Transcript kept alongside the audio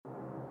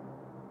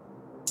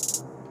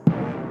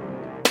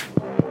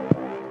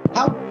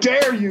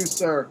dare you,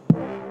 sir?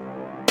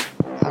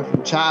 I'm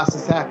from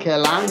Charleston, South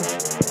Carolina.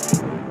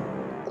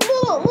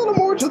 A little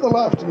more to the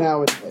left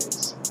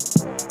nowadays.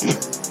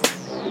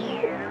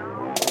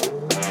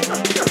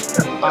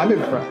 I'm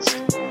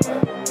impressed.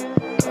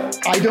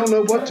 I don't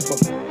know what to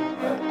believe.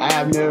 I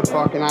have no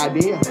fucking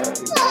idea.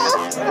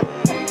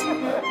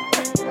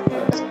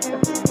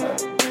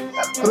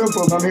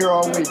 I'm here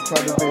all week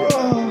trying to be.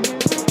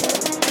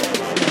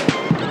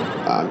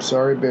 I'm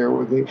sorry, bear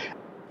with me.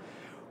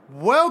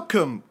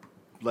 Welcome,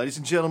 ladies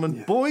and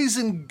gentlemen, boys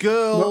and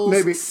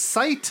girls,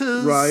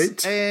 satyrs,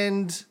 right,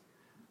 and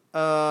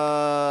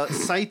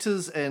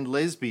satyrs and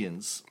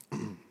lesbians.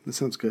 That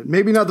sounds good.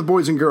 Maybe not the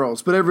boys and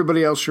girls, but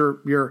everybody else.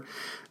 You're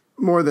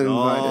more than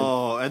invited.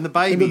 Oh, and the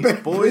babies,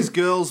 boys,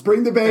 girls,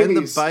 bring the babies,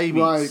 and the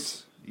babies.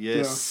 Right? Yes,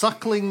 yeah.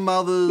 Suckling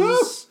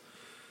mothers,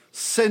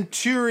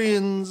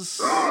 centurions,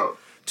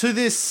 to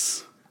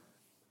this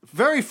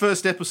very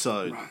first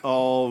episode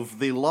of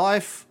the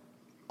life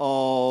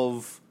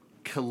of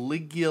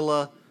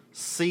Caligula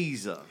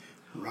Caesar,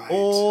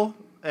 or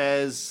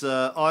as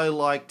I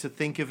like to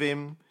think of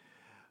him,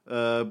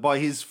 by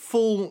his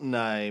full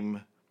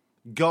name,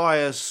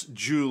 Gaius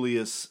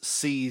Julius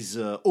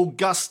Caesar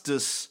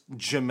Augustus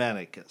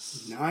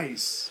Germanicus.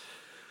 Nice.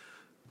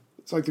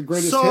 It's like the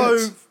greatest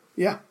hits.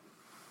 Yeah.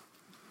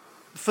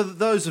 For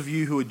those of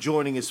you who are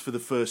joining us for the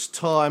first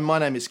time, my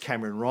name is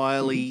Cameron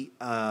Riley.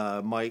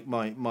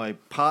 My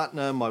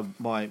partner,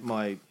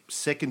 my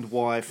second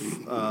wife,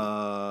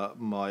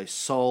 my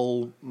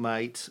soul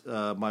mate,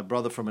 my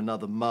brother from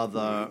another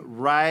mother,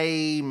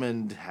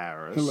 Raymond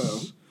Harris. Hello.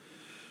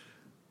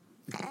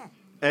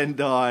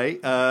 And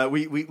I,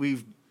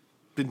 we've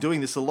been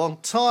doing this a long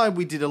time.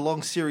 We did a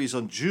long series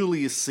on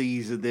Julius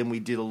Caesar, then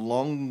we did a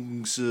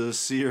longer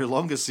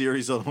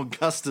series on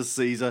Augustus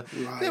Caesar,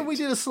 then we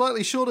did a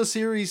slightly shorter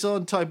series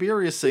on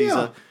Tiberius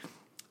Caesar,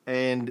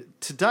 and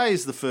today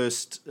is the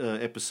first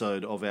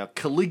episode of our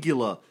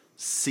Caligula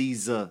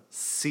Caesar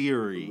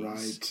series.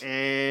 Right.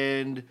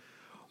 And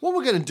what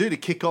we're going to do to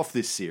kick off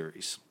this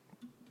series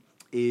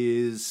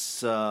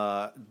is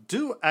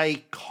do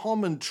a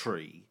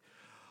commentary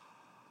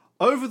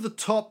over the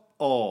top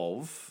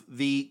of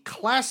the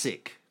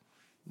classic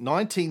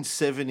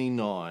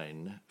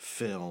 1979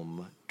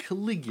 film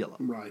Caligula.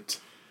 Right.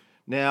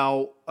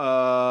 Now,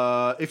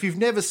 if you've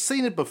never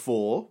seen it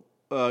before,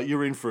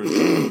 you're in for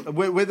it.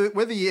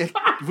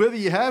 whether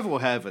you have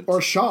or haven't.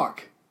 Or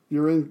shock.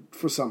 You're in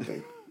for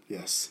something.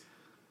 Yes.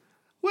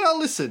 Well,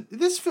 listen,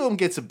 this film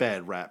gets a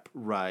bad rap,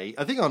 Ray.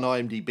 I think on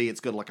IMDb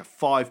it's got like a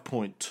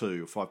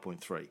 5.2 or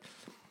 5.3.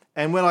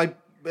 And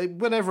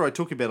whenever I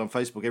talk about it on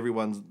Facebook,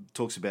 everyone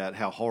talks about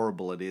how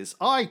horrible it is.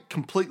 I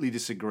completely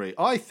disagree.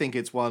 I think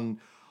it's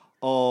one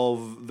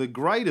of the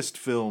greatest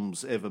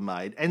films ever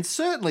made, and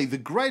certainly the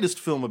greatest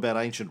film about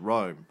ancient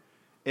Rome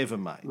ever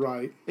made.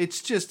 Right.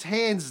 It's just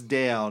hands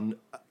down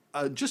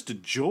just a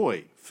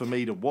joy for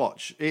me to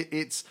watch.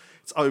 It's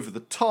over the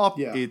top.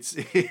 Yeah. It's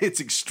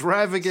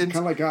extravagant. It's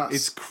kind of like us.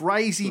 It's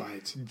crazy.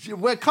 Right.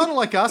 We're kind of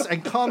like us,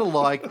 and kind of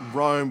like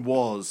Rome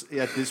was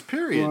at this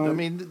period. Right. I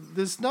mean,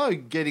 there's no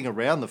getting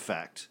around the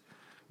fact.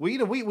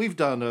 We've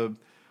done a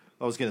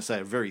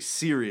very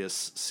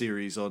serious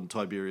series on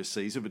Tiberius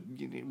Caesar, but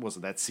it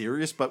wasn't that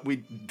serious. But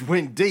we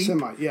went deep.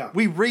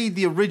 We read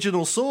the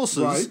original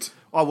sources. Right.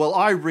 Oh well,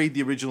 I read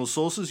the original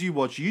sources. You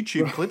watch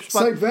YouTube clips.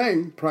 But same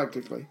thing,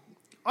 practically.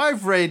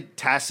 I've read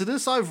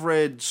Tacitus, I've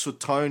read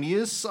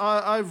Suetonius,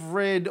 I've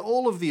read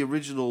all of the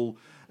original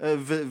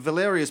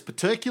Valerius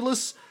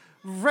Paterculus,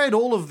 read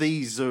all of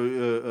these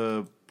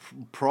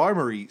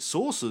primary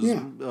sources.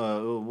 Yeah.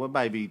 Well,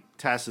 maybe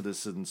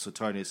Tacitus and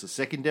Suetonius are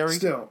secondary.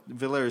 Still.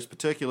 Valerius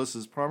Paterculus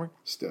is primary.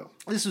 Still.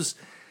 This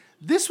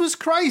was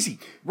crazy.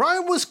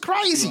 Rome was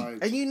crazy.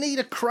 Right. And you need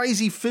a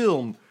crazy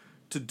film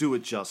to do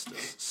it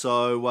justice.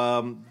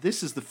 So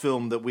this is the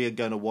film that we are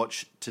going to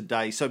watch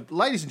today. So,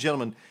 ladies and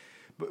gentlemen,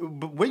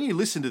 but when you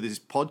listen to this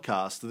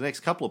podcast, the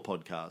next couple of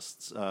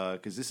podcasts,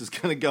 because this is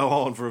going to go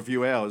on for a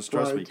few hours,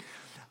 trust me,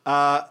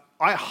 I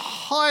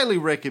highly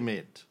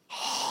recommend.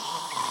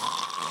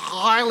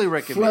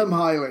 Phlegm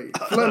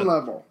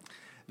level.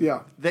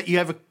 Yeah. That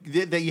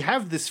you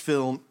have this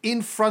film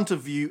in front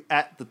of you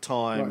at the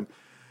time. Right.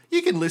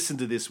 You can listen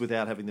to this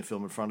without having the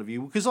film in front of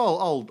you, because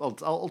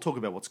I'll talk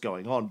about what's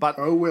going on. But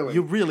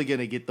you're really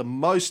going to get the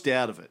most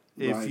out of it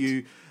if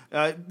you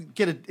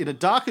get it in a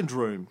darkened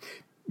room.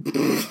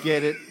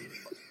 Get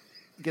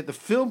the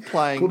film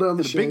playing Pull down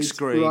the big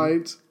screen.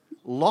 Right.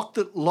 Lock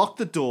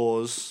the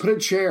doors. Put a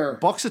chair.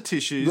 Box of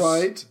tissues.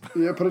 Right.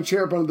 Yeah, put a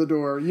chair up under the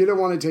door. You don't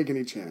want to take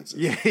any chances.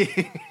 Yeah.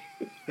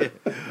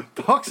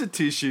 Box of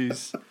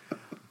tissues.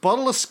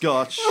 Bottle of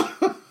scotch.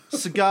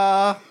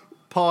 Cigar.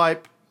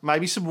 Pipe.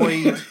 Maybe some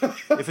weed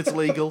if it's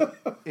legal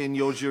in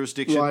your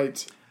jurisdiction.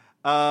 Right.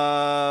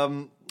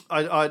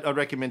 I'd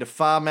recommend a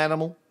farm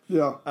animal.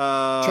 Yeah.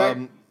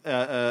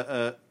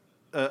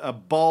 A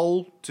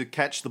bowl to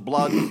catch the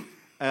blood,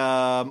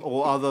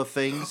 or other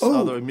things,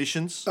 other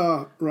emissions.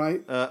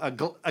 Right.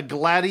 A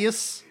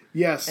gladius.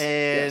 Yes.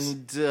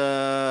 And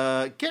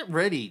get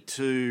ready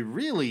to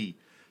really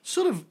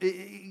sort of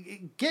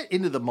get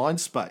into the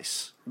mind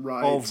space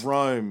of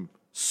Rome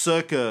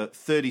circa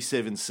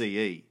 37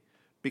 CE,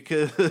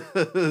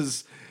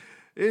 because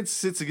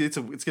it's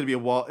going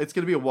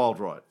to be a wild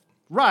ride.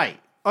 Ray,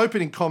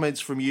 opening comments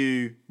from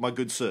you, my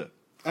good sir.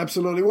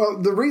 Absolutely. Well,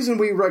 the reason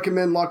we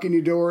recommend locking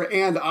your door,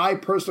 and I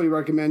personally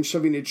recommend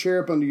shoving a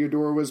chair up under your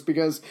door, was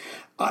because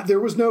there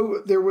was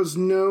no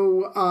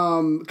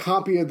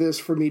copy of this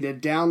for me to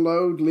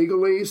download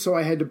legally, so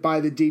I had to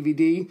buy the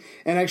DVD,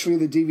 and actually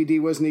the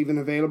DVD wasn't even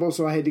available,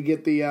 so I had to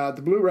get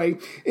the Blu-ray.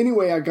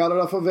 Anyway, I got it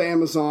off of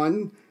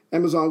Amazon,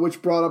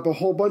 which brought up a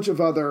whole bunch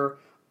of other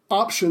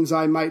options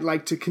I might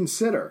like to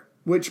consider,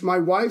 which my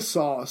wife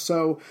saw.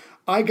 So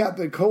I got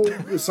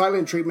the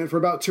silent treatment for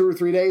about 2 or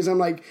 3 days. I'm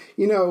like,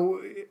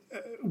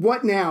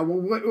 what now?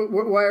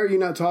 Why are you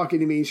not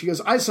talking to me? And she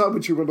goes, I saw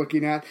what you were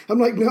looking at. I'm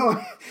like,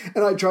 no.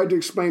 And I tried to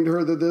explain to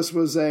her that this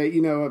was a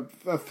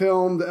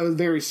film, a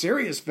very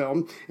serious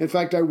film. In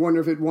fact, I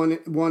wonder if it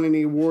won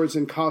any awards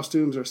in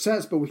costumes or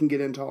sets, but we can get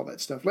into all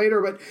that stuff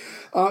later. But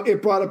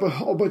it brought up a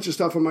whole bunch of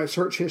stuff in my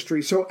search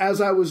history. So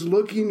as I was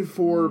looking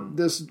for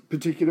this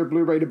particular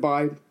Blu-ray to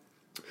buy,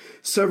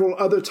 several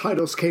other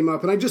titles came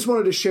up, and I just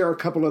wanted to share a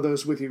couple of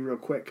those with you real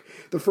quick.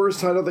 The first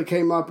title that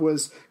came up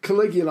was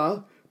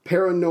Caligula,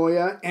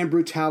 Paranoia and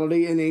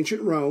Brutality in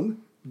Ancient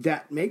Rome.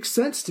 That makes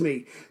sense to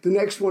me. The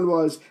next one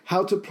was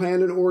How to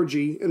Plan an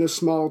Orgy in a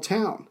Small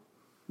Town.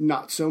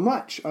 Not so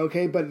much,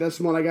 okay, but that's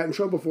the one I got in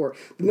trouble for.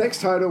 The next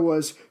title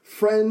was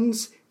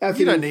Friends,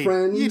 Effing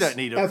Friends, You don't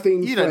need a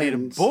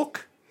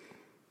book.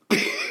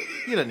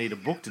 You don't need a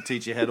book to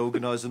teach you how to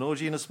organise an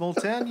orgy in a small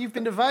town. You've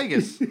been to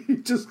Vegas.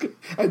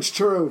 That's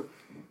true.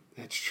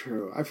 That's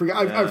true. I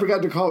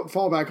forgot to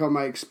fall back on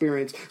my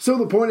experience. So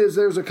the point is,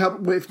 there's a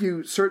couple. If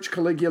you search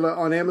Caligula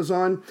on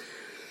Amazon,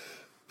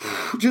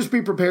 just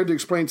be prepared to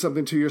explain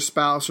something to your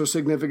spouse or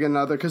significant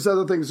other, because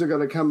other things are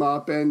going to come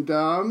up, and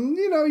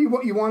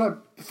you want a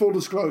full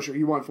disclosure.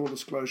 You want full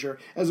disclosure,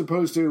 as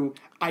opposed to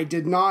I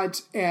did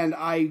not, and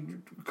I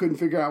couldn't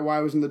figure out why I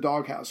was in the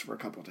doghouse for a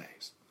couple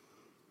days.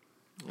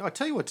 I'll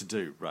tell you what to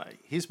do, Ray.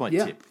 Here's my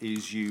tip: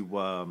 is you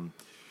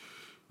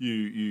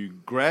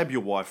grab your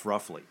wife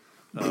roughly,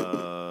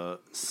 throw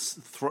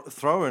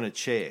her in a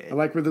chair. I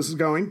like where this is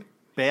going.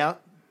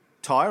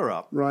 Tie her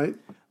up. Right.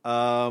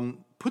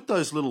 Put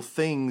those little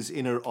things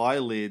in her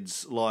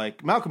eyelids,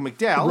 like Malcolm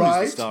McDowell,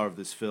 who's the star of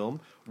this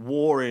film,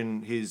 wore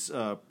in his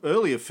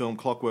earlier film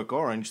Clockwork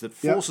Orange, that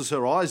forces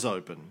her eyes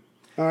open.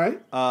 All right.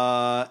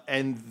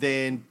 And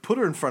then put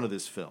her in front of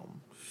this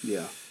film.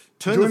 Yeah.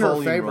 Turn the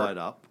volume right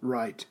up.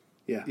 Right.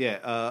 Yeah. Yeah.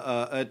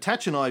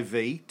 Attach an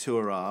IV to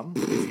her arm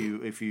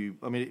if you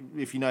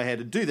know how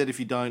to do that. If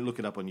you don't, look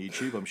it up on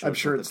YouTube. I'm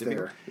sure it's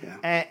there.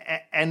 Yeah.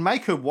 And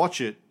make her watch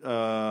it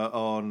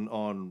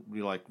on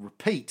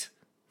repeat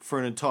for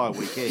an entire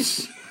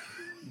weekend.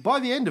 By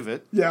the end of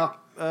it,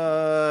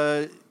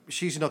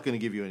 she's not going to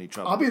give you any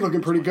trouble. I'll be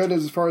looking pretty good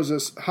as far as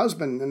this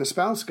husband and a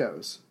spouse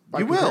goes.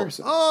 You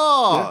comparison. Will.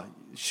 Oh,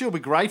 she'll be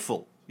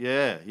grateful.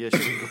 Yeah, she'll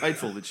be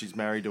grateful that she's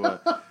married to a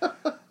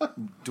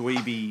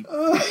dweeby,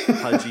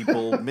 pudgy,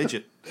 bald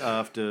midget.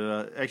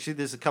 After actually,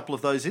 there's a couple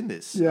of those in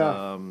this.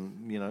 Yeah,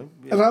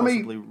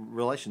 possibly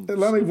relations.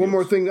 Let me one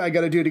more thing I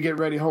got to do to get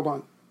ready. Hold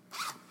on.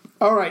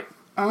 All right,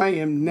 I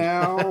am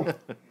now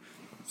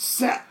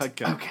set.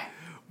 Okay.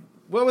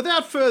 Well,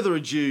 without further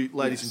ado,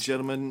 ladies and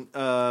gentlemen,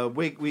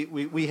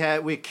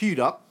 we're queued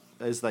up,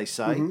 as they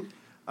say. Mm-hmm.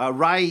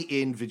 Ray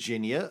in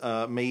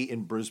Virginia, me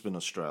in Brisbane,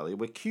 Australia.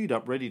 We're queued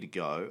up, ready to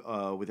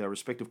go with our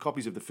respective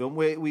copies of the film.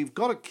 We've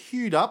got it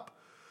queued up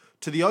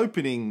to the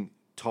opening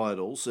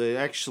titles.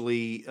 It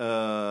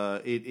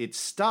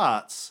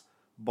starts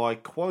by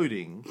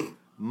quoting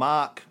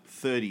Mark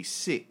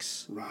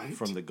 36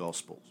 from the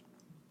Gospels.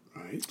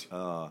 Right.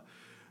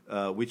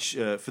 Which,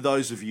 for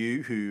those of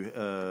you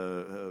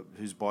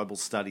whose Bible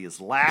study has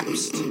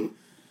lapsed...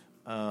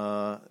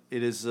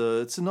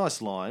 it's a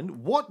nice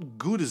line. What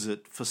good is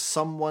it for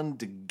someone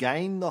to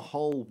gain the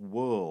whole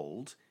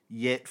world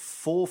yet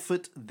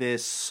forfeit their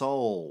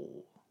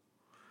soul?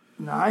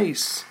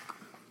 Nice.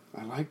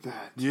 I like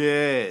that.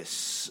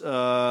 Yes.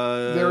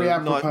 Very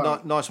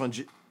apropos. Nice one,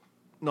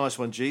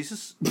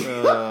 Jesus.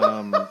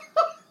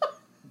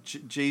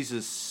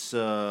 Jesus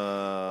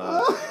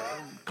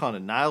kind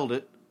of nailed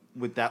it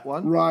with that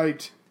one.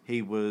 Right.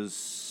 He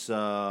was.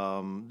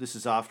 This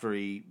is after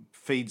he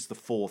feeds the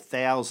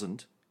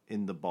 4,000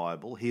 in the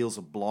Bible, heals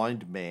a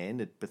blind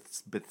man at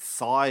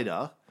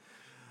Bethsaida.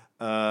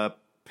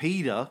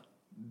 Peter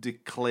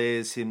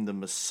declares him the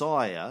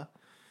Messiah,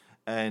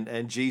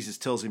 and Jesus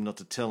tells him not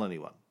to tell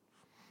anyone.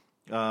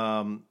 He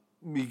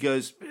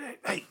goes,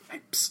 hey,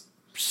 psst,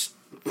 psst,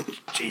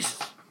 Jesus,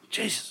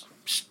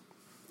 psst.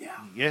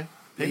 Yeah,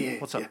 Peter,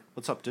 what's up?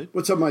 What's up, dude?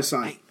 What's up, my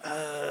son? Hey,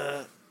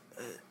 are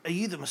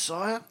you the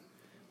Messiah?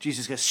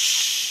 Jesus goes,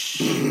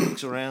 shh,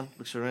 looks around.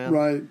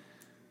 Right.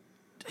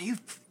 Are you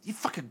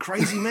fucking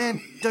crazy, man?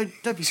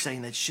 Don't be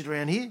saying that shit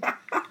around here.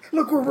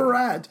 Look where we're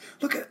at.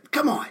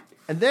 Come on.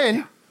 And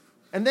then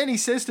he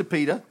says to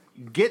Peter,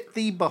 "Get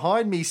thee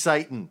behind me,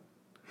 Satan."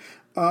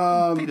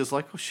 Peter's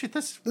like, oh shit,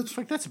 that's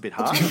a bit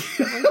harsh.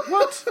 Like,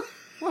 what?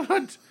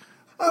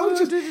 I was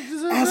just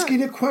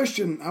asking a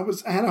question. I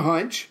had a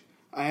hunch.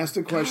 I asked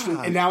a question,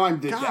 and now I'm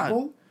the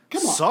devil.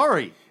 Come on.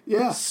 Sorry.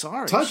 Yeah.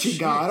 Sorry. Touchy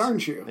God,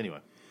 aren't you? Anyway.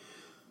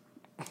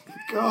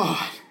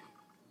 God.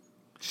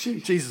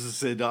 Jeez. Jesus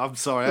said, I'm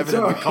sorry, I haven't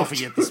had my coffee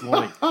yet this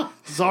morning.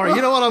 Sorry,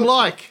 you know what I'm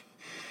like.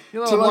 You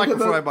know what I'm like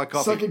before I have my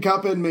coffee. Second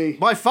cup in me.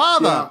 My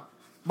father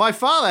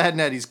hadn't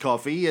had his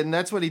coffee, and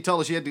that's when he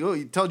told us you had to go.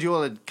 He told you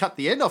all to cut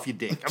the end off your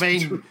dick. I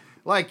mean,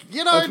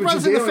 it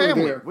runs in the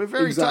family. We're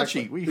very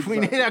touchy. We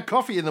need our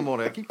coffee in the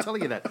morning. I keep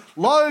telling you that.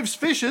 Loaves,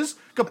 fishes,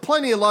 got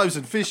plenty of loaves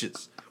and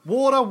fishes.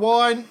 Water,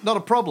 wine, not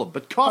a problem.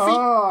 But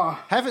coffee,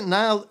 haven't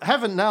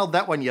nailed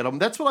that one yet.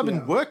 That's what I've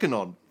been working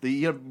on.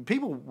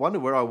 People wonder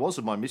where I was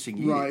in my missing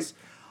years.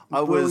 Right.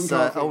 I was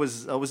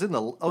in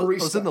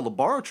the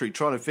laboratory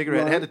trying to figure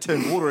out how to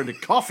turn water into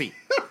coffee.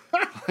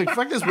 In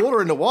fact, there's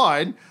water into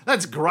wine.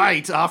 That's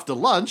great after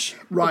lunch.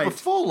 Right. But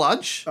before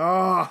lunch,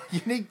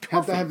 you need coffee.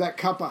 Have to have that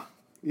cuppa.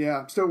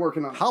 Yeah, I'm still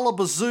working on it.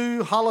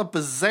 Hullabazoo,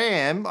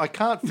 hullabazam. I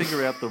can't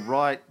figure out the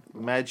right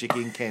magic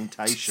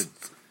incantation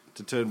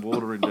to turn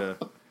water into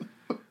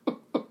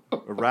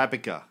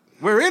Arabica.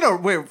 We're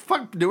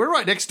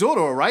right next door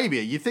to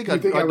Arabia. You think I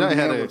know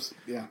how to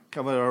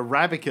come an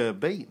Arabica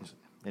beat?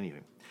 Anyway,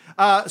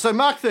 so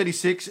Mark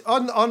 36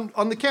 on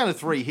the count of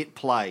three, hit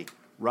play.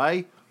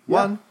 Ray,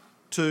 1,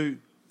 2,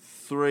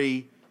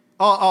 3.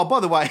 Oh, by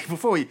the way,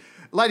 before we,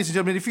 ladies and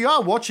gentlemen, if you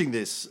are watching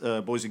this,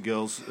 boys and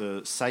girls,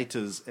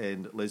 satyrs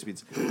and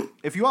lesbians,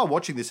 if you are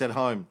watching this at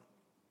home,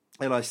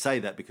 and I say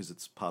that because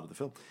it's part of the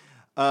film,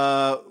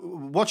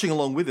 watching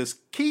along with us,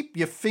 keep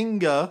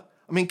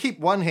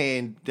one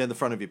hand down the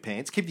front of your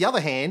pants. Keep the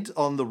other hand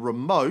on the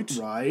remote.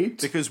 Right.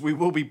 Because we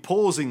will be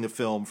pausing the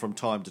film from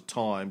time to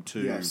time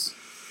to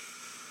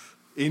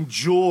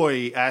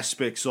enjoy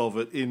aspects of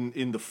it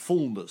in the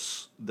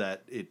fullness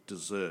that it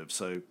deserves.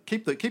 So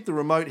keep the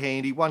remote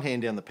handy, one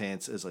hand down the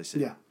pants, as I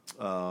said. Yeah.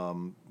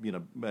 And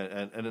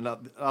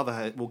another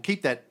hand, we'll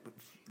keep that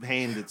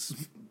hand that's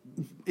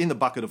in the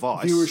bucket of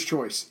ice. Viewer's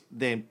choice.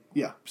 Then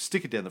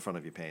stick it down the front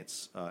of your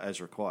pants as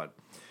required.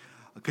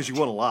 Because you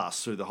want to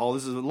last through the whole.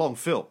 This is a long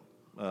film,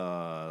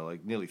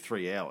 like nearly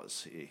 3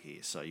 hours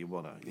here. So you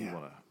want to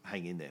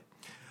hang in there.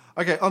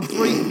 Okay, on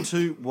 3,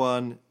 2,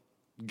 1,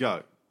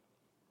 go.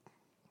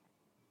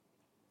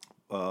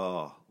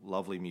 Oh,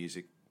 lovely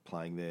music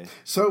playing there.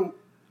 So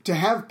to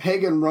have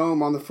pagan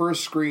Rome on the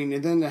first screen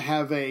and then to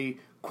have a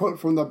quote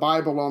from the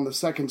Bible on the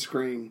second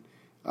screen,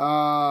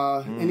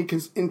 any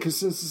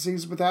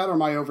inconsistencies with that, or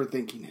am I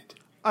overthinking it?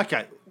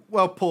 Okay,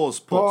 well,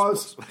 pause.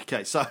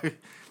 Okay, so.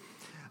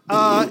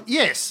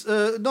 Yes,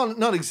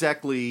 not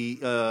exactly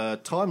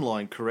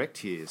timeline correct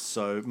here.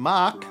 So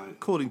Mark,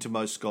 according to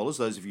most scholars,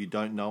 those of you who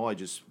don't know, I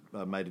just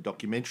made a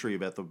documentary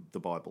about the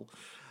Bible.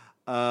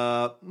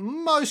 The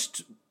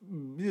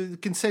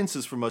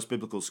consensus from most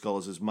biblical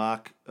scholars is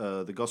Mark,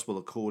 the Gospel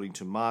according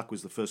to Mark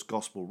was the first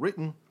Gospel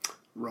written.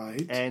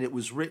 Right. And it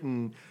was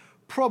written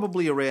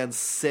probably around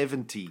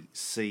 70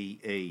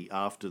 CE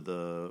after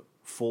the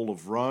fall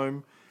of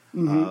Rome.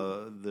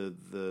 Mm-hmm.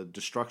 The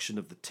destruction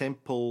of the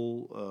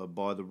temple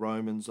by the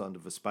Romans under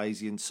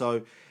Vespasian.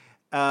 So,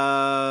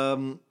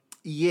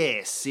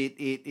 yes,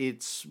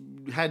 it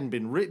hadn't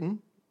been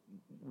written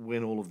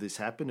when all of this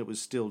happened. It was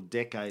still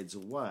decades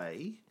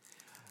away.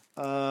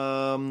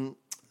 Mark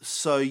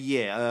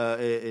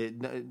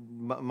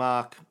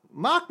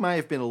may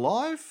have been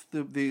alive.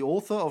 The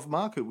author of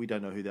Mark, we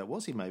don't know who that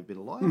was. He may have been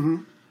alive.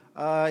 Mm-hmm.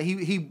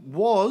 He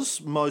was,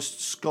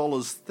 most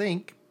scholars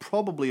think,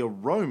 probably a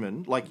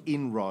Roman, like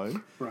in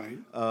Rome. Right.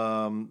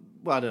 Well,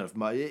 I don't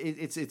know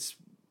if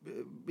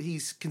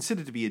he's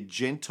considered to be a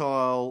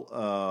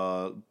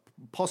Gentile,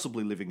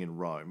 possibly living in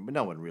Rome, but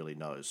no one really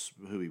knows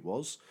who he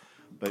was.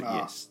 But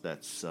yes,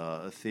 that's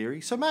a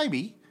theory. So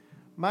maybe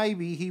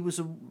he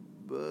was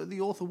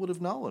the author would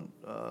have known.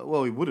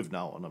 He would have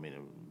known. I mean,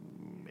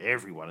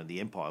 everyone in the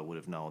empire would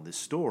have known this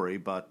story,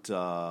 but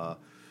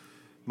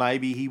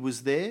maybe he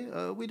was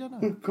there. We don't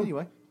know. Cool.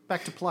 Anyway,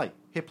 back to play.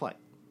 Hit play.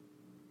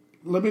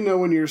 Let me know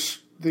when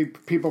the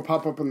people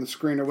pop up on the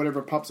screen or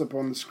whatever pops up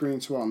on the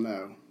screen so I'll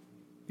know.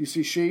 You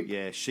see sheep?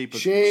 Yeah, sheep.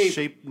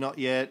 Sheep, not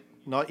yet.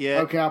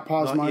 Okay, I'll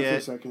pause mine for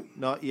a second.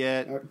 Not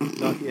yet.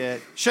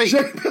 Sheep.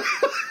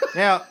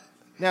 Now,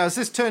 is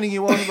this turning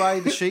you on,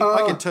 Ray, the sheep?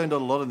 I get turned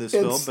on a lot in this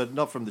film, but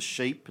not from the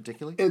sheep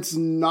particularly. It's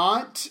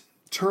not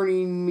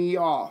turning me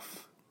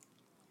off.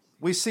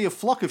 We see a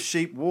flock of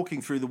sheep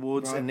walking through the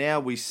woods, and now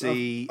we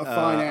see a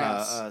fine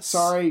ass.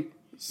 Sorry.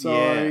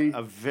 Yeah,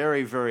 a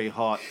very, very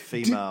hot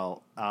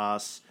female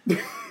ass.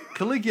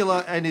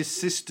 Caligula and his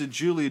sister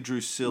Julia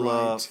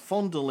Drusilla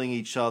fondling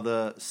each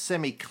other,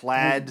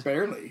 semi-clad,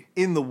 barely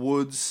in the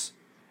woods.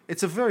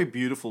 It's a very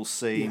beautiful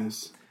scene.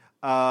 Yes.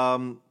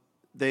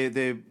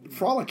 They're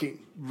frolicking,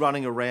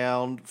 running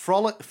around.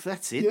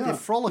 That's it. Yeah, they're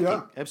frolicking.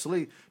 yeah.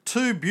 Absolutely.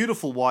 Two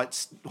beautiful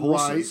white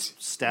horses,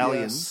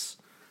 stallions,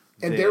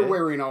 yes. And they're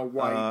wearing all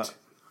white,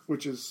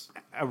 which is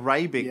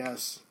Arabic.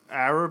 Yes.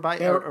 Arabic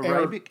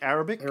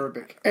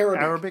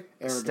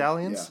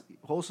stallions,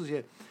 horses,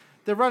 yeah.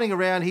 They're running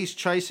around. He's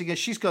chasing her.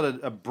 She's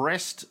got a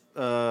breast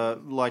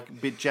like a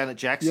bit Janet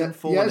Jackson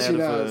falling out of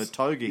her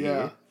toga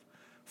here,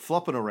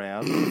 flopping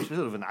around. She's sort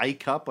of an A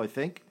cup, I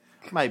think.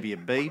 Maybe a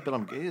B, but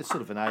it's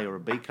sort of an A or a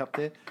B cup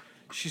there.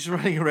 She's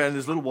running around in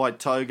this little white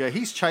toga.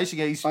 He's chasing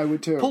her. He's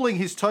pulling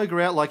his toga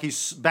out like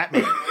he's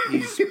Batman.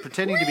 He's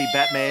pretending to be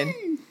Batman,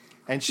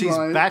 and she's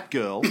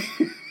Batgirl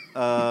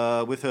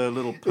with her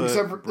little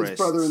except for breasts. his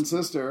brother and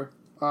sister.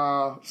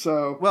 But he's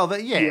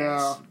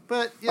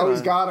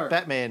got her.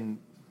 Batman.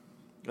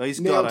 He's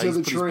nailed got her. To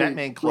He's put his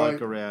Batman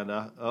cloak around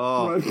her.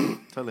 Oh,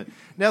 totally.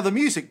 Now the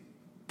music.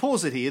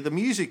 Pause it here. The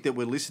music that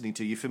we're listening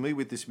to. You familiar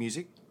with this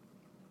music?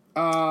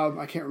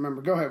 I can't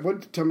remember. Go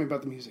ahead. Tell me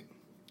about the music.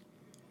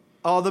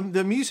 Oh,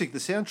 the music, the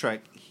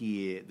soundtrack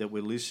here that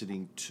we're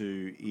listening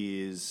to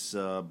is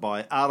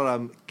by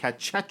Aram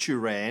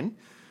Khachaturian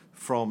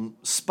from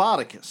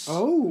Spartacus.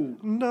 Oh.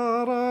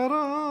 Nice.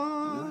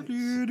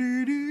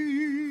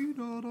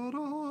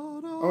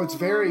 Oh, it's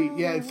very,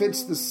 it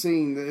fits the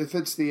scene. It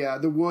fits the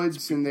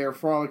woods, and they're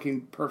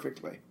frolicking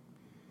perfectly.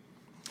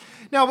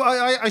 Now,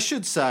 I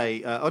should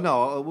say,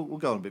 we'll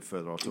go on a bit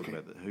further. I'll talk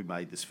about who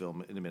made this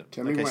film in a minute.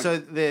 Tell me when. So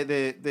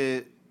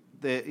go.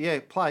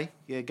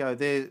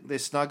 They're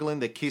snuggling,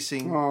 they're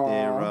kissing, Aww.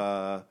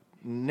 they're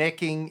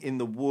necking in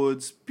the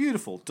woods.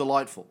 Beautiful,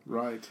 delightful.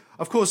 Right.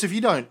 Of course, if you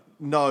don't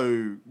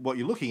know what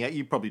you're looking at,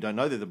 you probably don't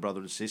know they're the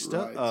brother and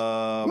sister.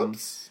 Right.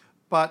 Whoops.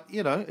 But,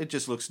 it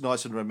just looks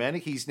nice and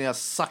romantic. He's now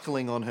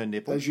suckling on her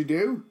nipple. As you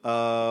do.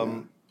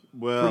 Well,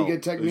 pretty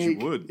good technique.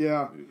 As you would.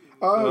 Yeah.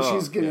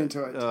 She's getting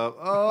into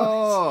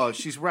it.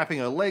 She's wrapping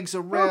her legs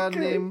around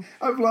him.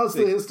 I've lost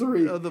the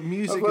history. The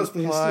music is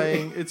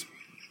playing.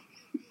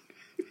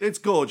 It's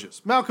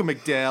gorgeous. Malcolm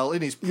McDowell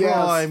in his prime.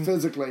 Yes,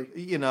 physically.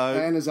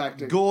 And his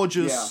acting.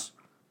 Gorgeous. Yeah.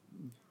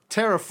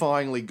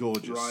 Terrifyingly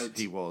gorgeous. Right.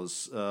 He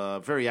was.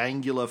 Very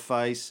angular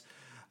face.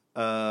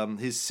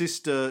 His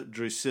sister,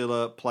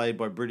 Drusilla, played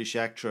by British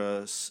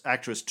actress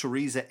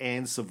Teresa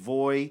Ann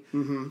Savoy.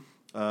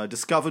 Mm-hmm.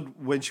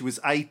 Discovered when she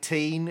was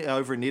 18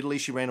 over in Italy.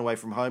 She ran away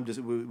from home.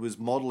 Was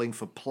modelling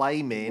for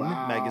Playmen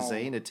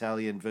magazine,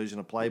 Italian version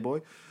of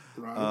Playboy.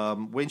 Right.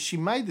 When she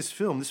made this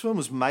film was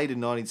made in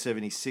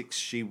 1976.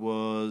 She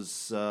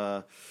was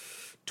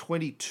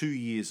 22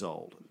 years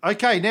old.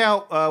 Okay,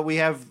 now we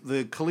have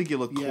the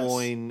Caligula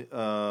coin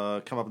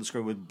come up on the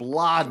screen with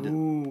blood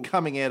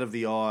coming out of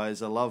the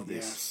eyes. I love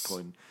this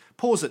coin.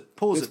 Pause it.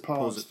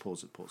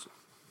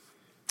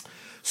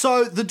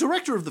 So the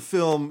director of the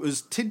film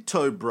was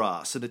Tinto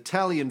Brass, an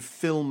Italian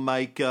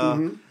filmmaker.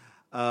 Mm-hmm.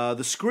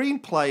 The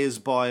screenplay is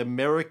by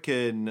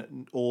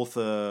American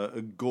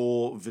author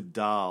Gore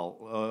Vidal,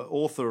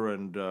 author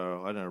and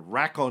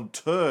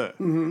raconteur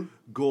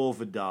Gore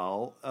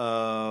Vidal.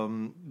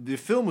 The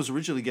film was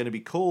originally going to be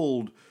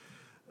called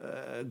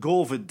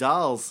Gore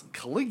Vidal's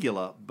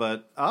Caligula,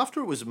 but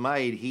after it was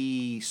made,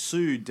 he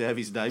sued to have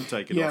his name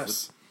taken off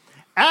it,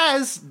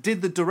 as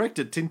did the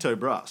director Tinto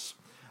Brass.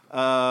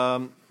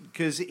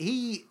 Because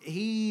he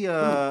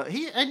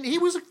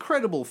was a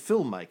credible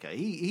filmmaker.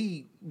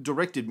 He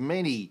directed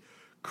many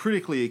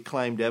critically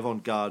acclaimed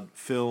avant-garde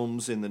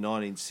films in the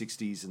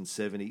 1960s and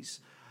 70s.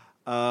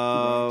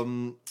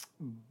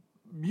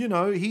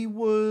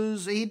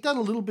 He'd done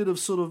a little bit of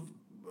sort of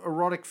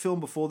erotic film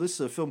before this,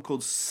 a film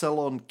called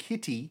Salon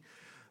Kitty,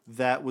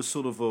 that was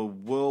sort of a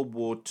World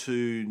War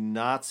II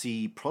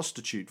Nazi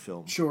prostitute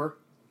film. Sure.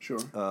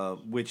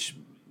 Which,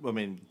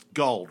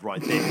 gold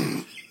right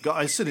there.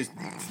 As soon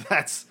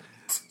as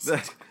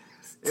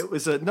it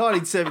was a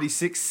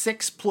 1976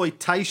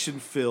 sexploitation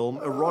film,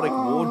 erotic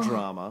war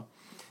drama.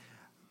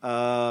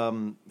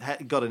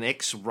 Got an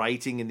X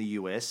rating in the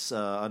US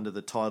under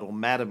the title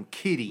Madam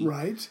Kitty.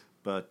 Right.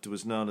 But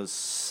was known as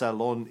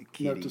Salon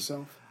Kitty. Note to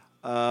self.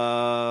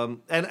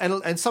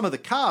 And some of the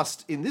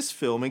cast in this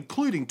film,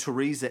 including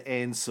Teresa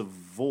Ann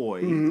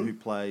Savoy, who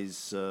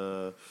plays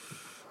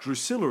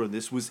Drusilla in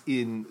this, was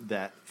in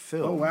that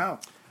film. Oh wow!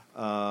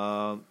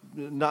 A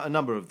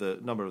number of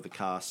the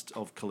cast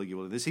of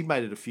Caligula in this. He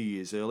made it a few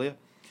years earlier,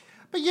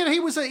 but he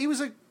was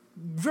a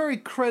very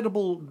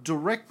credible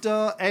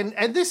director, and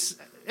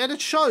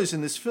it shows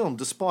in this film,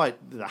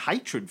 despite the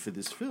hatred for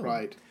this film.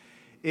 Right.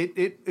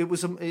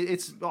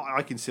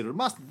 I consider it a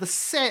must. The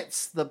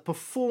sets, the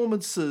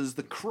performances,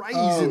 the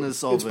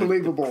craziness of it. It's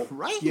believable. The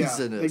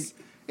craziness.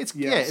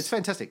 It's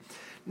fantastic.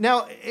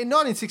 Now, in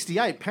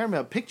 1968,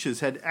 Paramount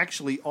Pictures had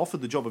actually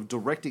offered the job of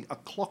directing A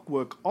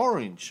Clockwork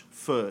Orange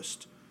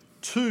first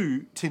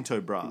to Tinto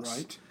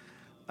Brass.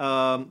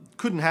 Right.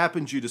 Couldn't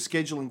happen due to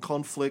scheduling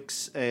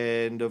conflicts,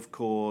 and of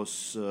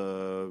course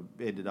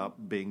ended up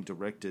being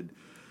directed,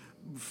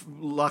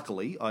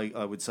 luckily,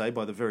 I would say,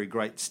 by the very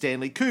great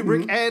Stanley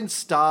Kubrick, and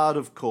starred,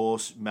 of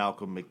course,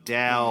 Malcolm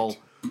McDowell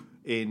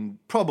in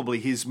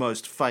probably his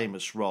most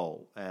famous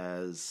role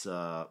as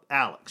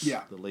Alex,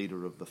 the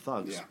leader of the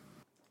thugs. Yeah.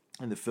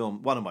 In the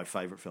film, one of my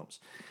favourite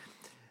films.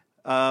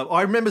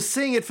 I remember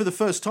seeing it for the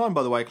first time,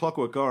 by the way,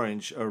 Clockwork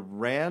Orange,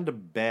 around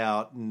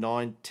about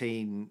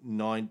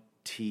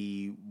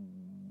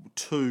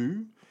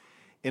 1992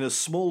 in a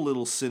small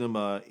little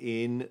cinema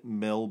in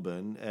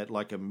Melbourne at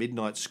like a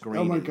midnight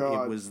screening. Oh my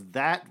God.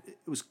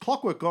 It was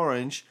Clockwork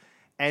Orange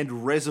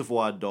and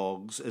Reservoir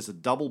Dogs as a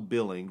double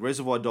billing.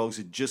 Reservoir Dogs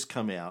had just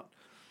come out,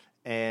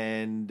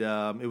 and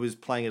it was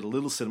playing at a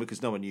little cinema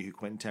because no one knew who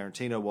Quentin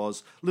Tarantino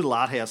was. Little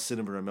art house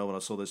cinema in Melbourne. I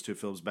saw those two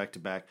films back to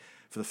back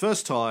for the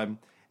first time.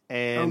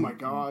 And oh my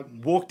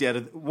God! Walked out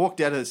of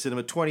the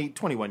cinema,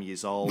 21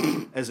 years old,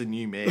 as a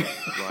new man.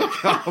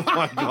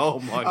 Like, oh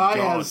my God! I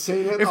have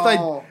seen it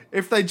all.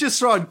 If they just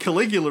thrown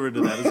Caligula into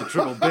that as a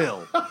triple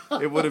bill,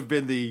 it would have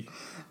been the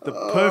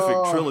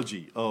perfect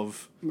trilogy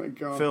of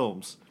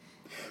films.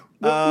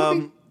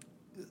 Well,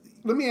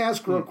 let me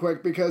ask real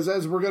quick, because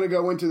as we're going to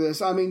go into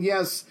this, I mean,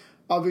 yes,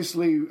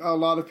 obviously a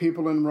lot of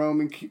people in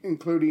Rome,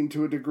 including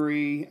to a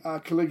degree,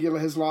 Caligula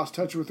has lost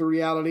touch with the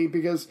reality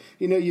because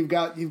you've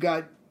got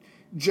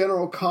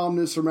general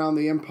calmness around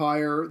the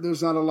empire.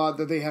 There's not a lot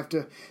that they have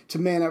to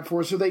man up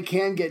for, so they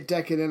can get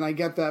decadent. I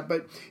get that.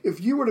 But if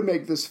you were to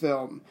make this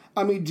film,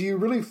 I mean, do you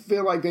really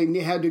feel like they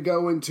had to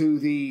go into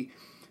the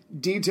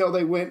detail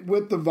they went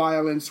with the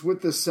violence,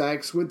 with the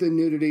sex, with the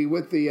nudity,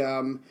 with the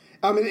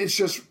I mean, it's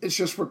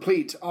just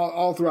replete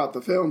all throughout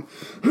the film.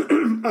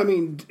 I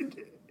mean,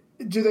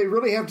 do they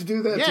really have to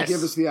do that to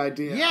give us the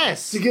idea?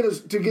 Yes. To get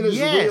as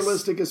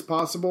realistic as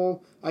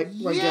possible? I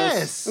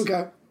guess.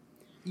 Okay.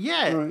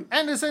 Yeah, right.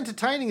 And as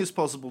entertaining as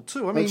possible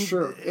too. I mean, that's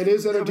true. It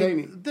is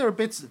entertaining. I mean, there are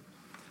bits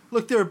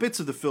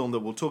of the film that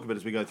we'll talk about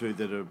as we go through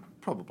that are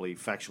probably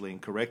factually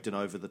incorrect and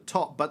over the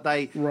top, but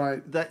they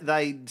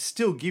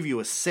still give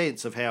you a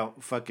sense of how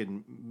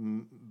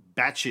fucking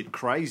batshit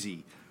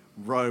crazy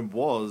Rome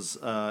was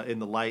in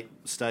the late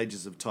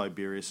stages of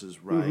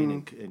Tiberius's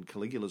reign and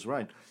Caligula's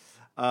reign.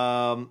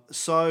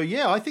 So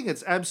yeah, I think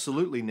it's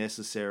absolutely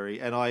necessary,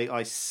 and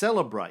I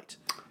celebrate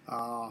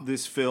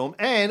this film.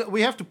 And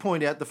we have to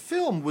point out the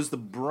film was the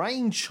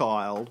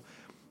brainchild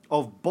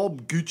of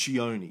Bob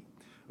Guccione,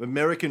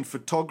 American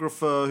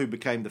photographer who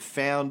became the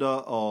founder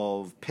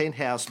of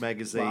Penthouse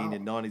magazine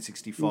in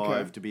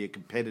 1965 to be a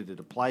competitor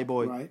to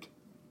Playboy. Right.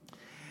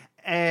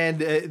 And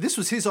this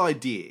was his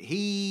idea.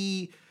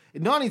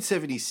 In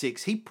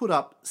 1976, he put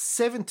up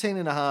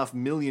 $17.5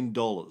 million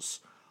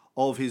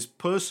of his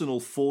personal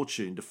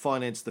fortune to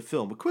finance the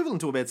film, equivalent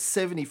to about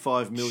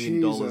 $75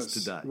 million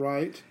today.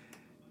 Right.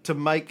 To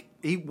make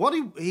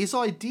his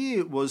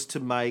idea was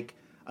to make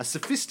a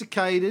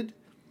sophisticated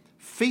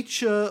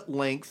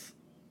feature-length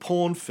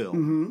porn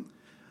film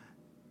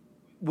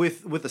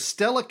with a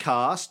stellar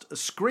cast, a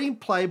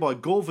screenplay by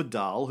Gore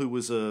Vidal, who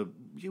was a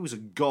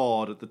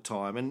god at the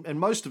time, and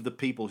most of the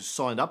people who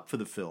signed up for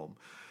the film,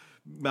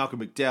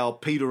 Malcolm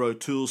McDowell, Peter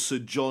O'Toole, Sir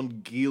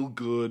John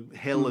Gielgud,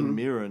 Helen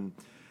Mirren,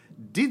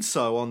 did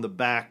so on the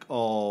back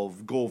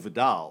of Gore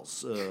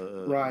Vidal's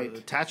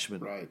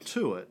attachment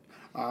to it.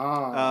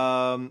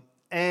 And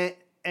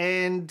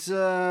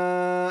some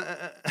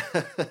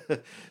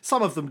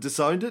of them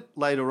disowned it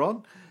later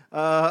on,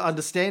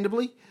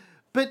 understandably.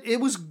 But it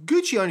was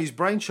Guccione's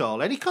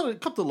brainchild, and he kind of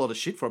copped a lot of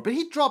shit for it. But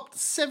he dropped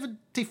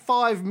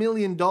 $75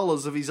 million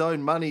of his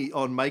own money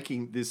on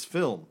making this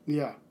film.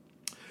 Yeah.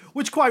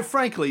 Which, quite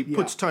frankly,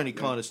 puts Tony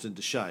Kynaston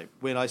to shame.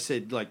 When I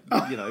said,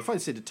 if I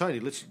said to Tony,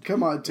 let's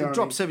come on, Tony,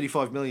 drop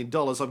 $75 million, I'm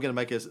going to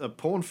make a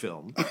porn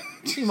film,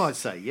 he might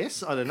say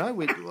yes. I don't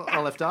know.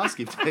 I'll have to ask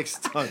him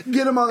next time.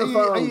 Get him on the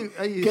phone.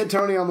 Get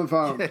Tony on the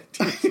phone. Get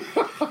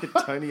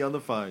Tony on the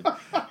phone.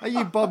 Are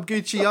you Bob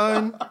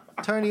Guccione?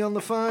 Tony on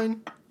the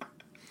phone?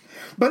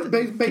 But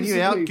basically, can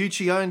you out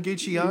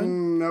Guccione?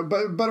 No,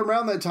 but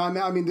around that time,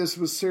 I mean, this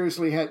was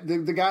seriously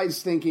the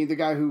guy's thinking. The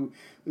guy who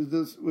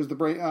was the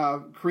brain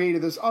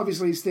created this.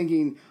 Obviously, he's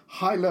thinking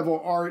high level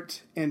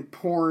art and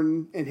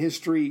porn and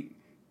history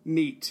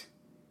meet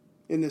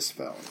in this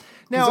film.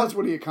 Now that's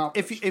what he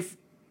accomplished. To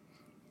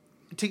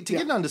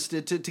get in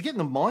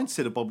the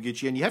mindset of Bob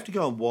Guccione, you have to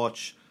go and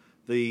watch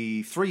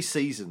the 3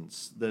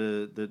 seasons.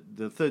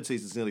 The third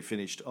season's nearly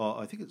finished.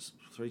 I think it's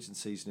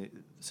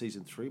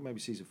season 3, maybe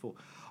season 4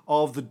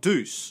 of The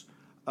Deuce.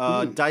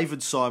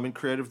 David Simon,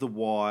 creator of The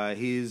Wire,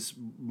 his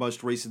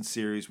most recent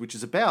series, which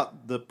is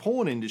about the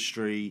porn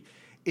industry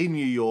in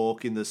New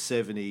York in the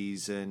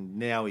 70s, and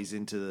now he's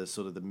into the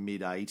sort of the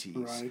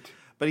mid-80s. Right.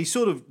 But he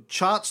sort of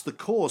charts the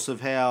course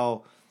of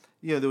how,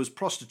 there was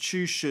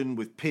prostitution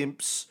with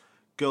pimps,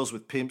 girls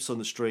with pimps on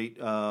the street,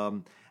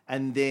 and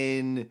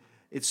then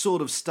it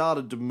sort of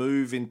started to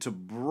move into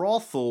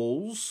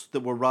brothels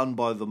that were run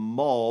by the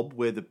mob,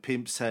 where the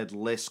pimps had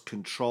less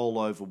control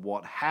over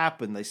what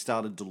happened. They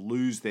started to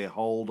lose their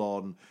hold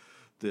on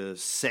the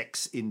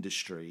sex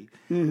industry.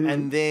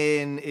 And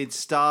then it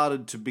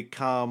started to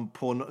become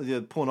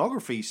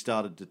pornography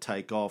started to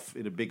take off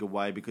in a bigger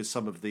way because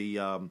some of the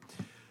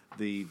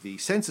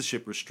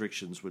censorship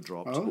restrictions were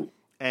dropped.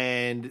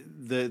 And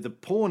the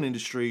porn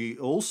industry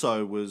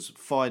also was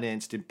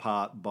financed in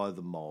part by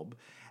the mob.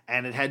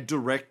 And it had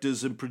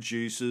directors and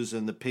producers,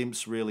 and the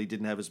pimps really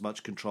didn't have as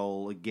much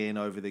control again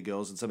over their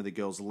girls, and some of the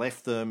girls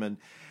left them, and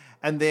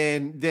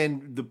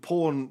then the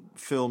porn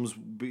films,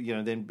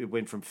 then it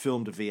went from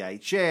film to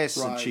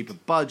VHS and cheaper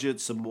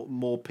budgets and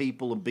more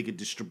people and bigger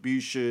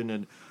distribution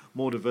and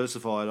more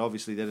diversified.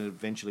 Obviously, then it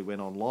eventually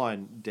went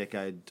online a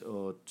decade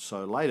or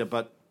so later.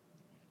 But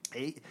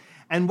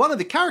and one of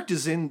the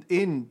characters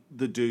in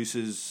The Deuce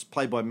is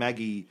played by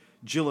Maggie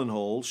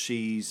Gyllenhaal.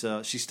 She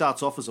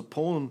starts off as a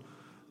porn,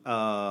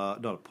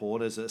 not a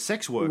porn, as a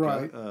sex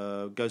worker.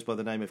 Right. Goes by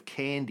the name of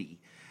Candy.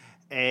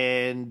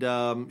 And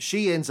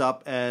she ends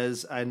up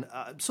as an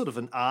sort of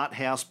an art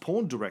house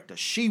porn director.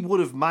 She would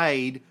have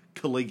made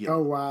Caligula.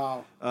 Oh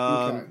wow!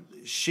 Okay.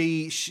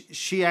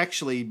 She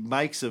actually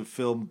makes a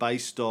film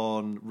based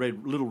on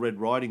Little Red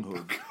Riding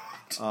Hood,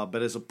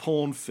 but as a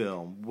porn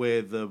film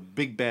where the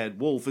big bad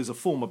wolf is a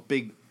former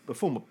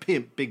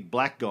pimp, big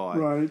black guy,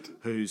 right,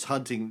 who's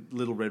hunting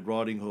Little Red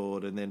Riding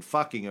Hood and then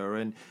fucking her,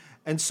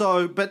 and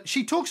so. But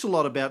she talks a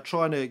lot about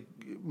trying to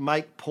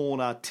make porn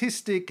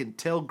artistic and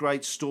tell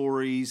great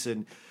stories,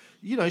 and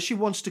she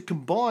wants to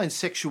combine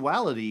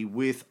sexuality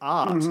with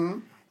art. Mm-hmm.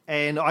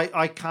 And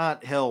I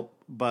can't help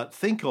but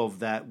think of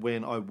that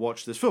when I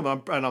watch this film,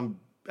 and I'm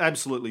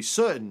absolutely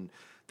certain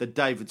that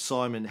David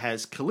Simon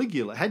had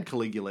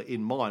Caligula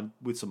in mind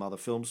with some other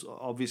films,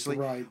 obviously,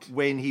 right,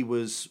 when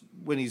he's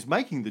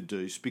making The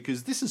Deuce,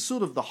 because this is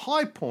sort of the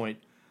high point,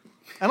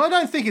 and I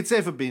don't think it's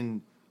ever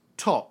been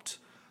topped.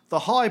 The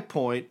high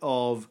point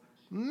of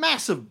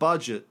massive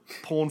budget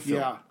porn film.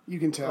 Yeah, you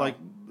can tell. Like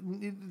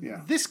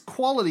this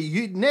quality,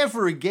 you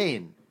never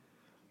again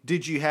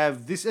did you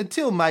have this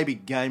until maybe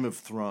Game of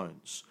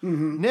Thrones.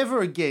 Mm-hmm. Never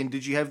again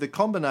did you have the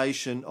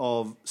combination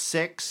of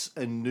sex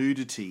and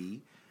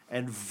nudity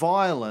and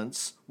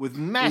violence with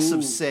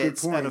massive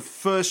sets and a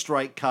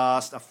first-rate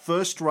cast, a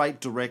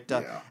first-rate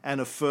director, and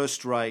a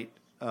first-rate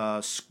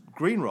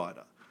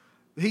screenwriter.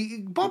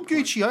 Bob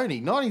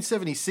Guccione,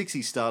 1976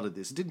 he started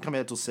this. It didn't come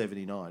out till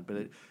 79, but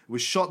it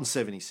was shot in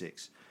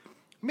 76.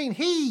 I mean,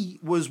 he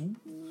was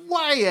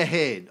way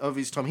ahead of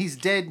his time. He's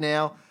dead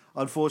now,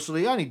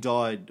 unfortunately. He only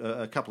died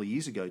a couple of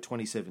years ago,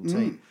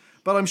 2017.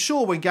 But I'm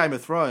sure when Game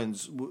of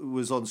Thrones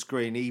was on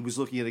screen, he was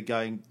looking at it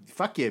going,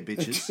 fuck yeah,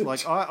 bitches.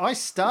 Like, I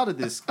started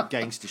this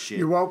gangster shit.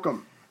 You're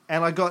welcome.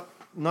 And I got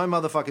no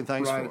motherfucking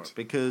thanks for it,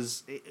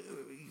 because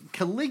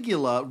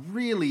Caligula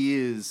really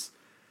is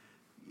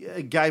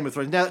Game of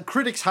Thrones. Now,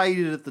 critics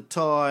hated it at the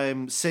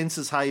time,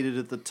 censors hated it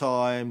at the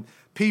time,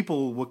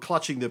 people were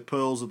clutching their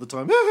pearls at the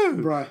time.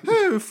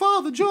 Oh,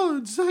 Father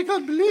Jones, I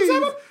can't believe. Is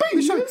that a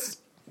penis?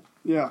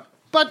 Yeah.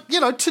 But,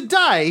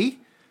 today,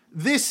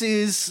 this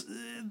is,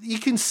 you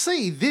can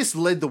see this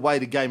led the way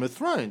to Game of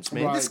Thrones,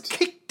 man. Right. This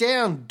kicked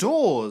down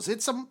doors.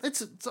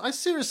 I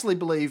seriously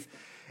believe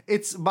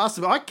it's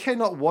massive. I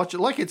cannot watch it.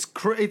 Like, it's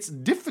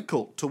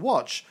difficult to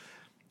watch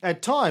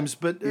at times,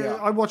 but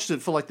I watched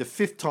it for like the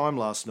 5th time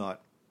last night.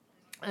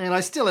 And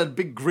I still had a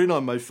big grin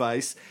on my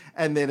face.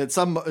 And then in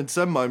some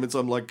moments,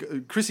 I'm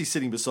like, Chrissy's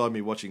sitting beside me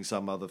watching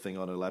some other thing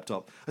on her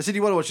laptop. I said, "Do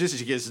you want to watch this?" And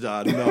she goes, "No."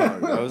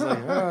 I was like,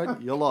 "All right,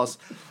 you're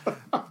lost."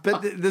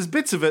 But there's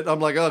bits of it.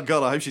 I'm like, "Oh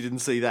God, I hope she didn't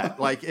see that."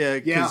 Like,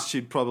 because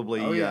she'd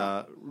probably,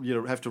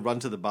 have to run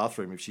to the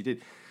bathroom if she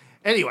did.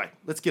 Anyway,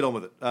 let's get on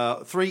with it.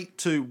 3,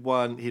 2,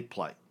 1, hit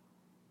play.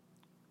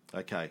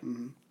 Okay.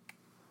 Mm-hmm.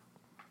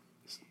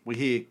 We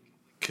hear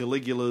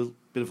Caligula,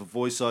 bit of a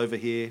voiceover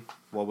here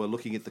while we're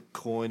looking at the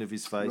coin of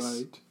his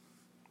face. Right.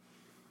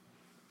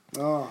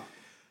 Oh.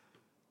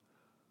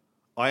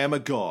 "I am a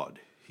god,"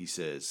 he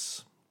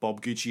says.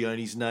 Bob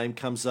Guccione's name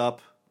comes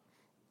up.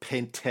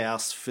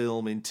 Penthouse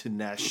Film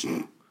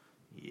International.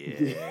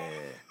 Yeah.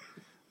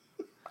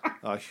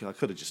 I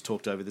could have just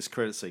talked over this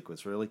credit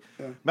sequence, really.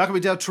 Yeah. Malcolm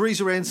McDowell,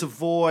 Teresa Ann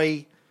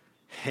Savoy,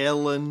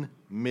 Helen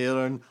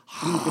Mirren,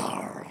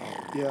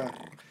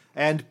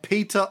 and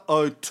Peter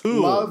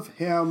O'Toole. Love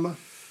him.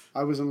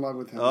 I was in love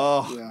with him.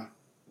 Oh, yeah.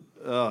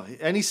 Oh,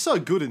 and he's so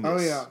good in this. Oh,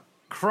 yeah.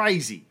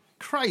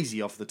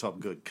 Crazy off the top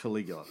good.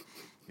 Caligula,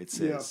 it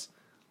says.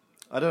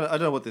 Yeah. I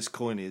don't know what this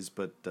coin is,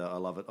 but I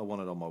love it. I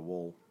want it on my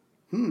wall.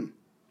 Wonder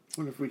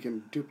if we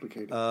can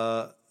duplicate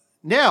it.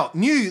 Now,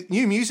 new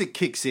music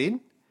kicks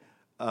in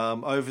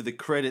over the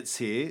credits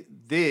here.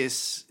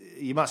 This,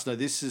 you must know,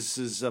 this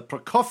is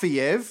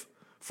Prokofiev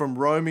from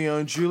Romeo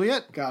and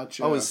Juliet.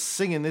 Gotcha. I was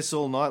singing this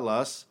all night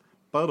last.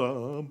 Great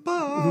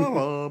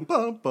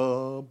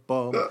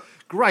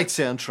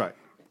soundtrack.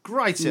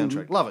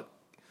 Love it.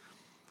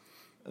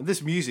 And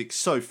this music's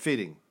so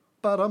fitting.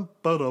 John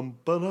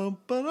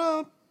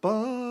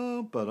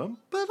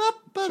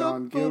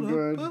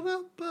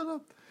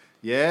Gielgud.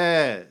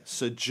 Yeah,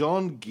 Sir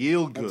John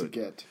Gielgud. That's a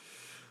get.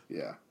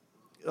 Yeah.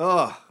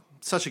 Oh,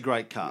 such a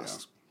great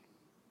cast.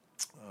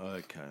 Yeah.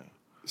 Okay.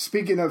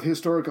 Speaking of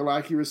historical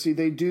accuracy,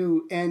 they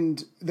do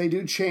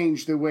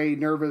change the way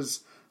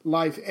Nerva's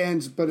life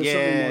ends, but it's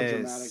something more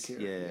dramatic here.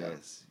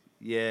 Yes.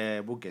 Yeah,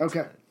 we'll get to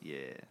that.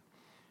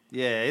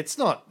 Yeah, it's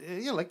not.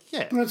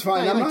 That's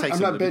fine. I'm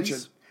not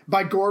bitching.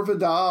 By Gore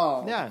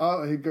Vidal. Yeah.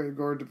 Oh,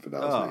 Gore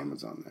Vidal's name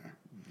was on there.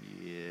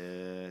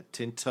 Yeah,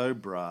 Tinto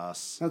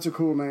Brass. That's a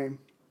cool name.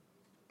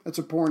 That's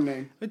a porn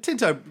name.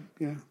 Tinto.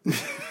 Yeah.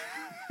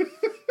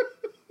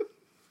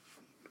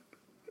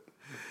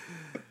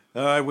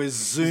 All right, we're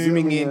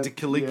zooming into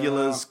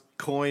Caligula's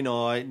coin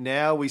eye.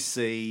 Now we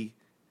see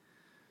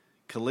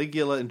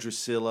Caligula and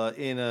Drusilla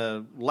in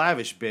a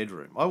lavish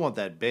bedroom. I want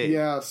that bed.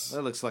 Yes.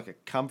 That looks like a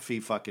comfy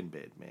fucking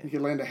bed, man. You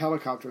could land a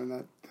helicopter in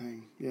that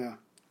thing. Yeah.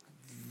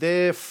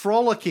 They're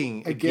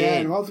frolicking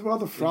again. Well,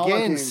 the frolicking.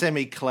 Again,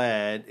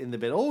 semi-clad in the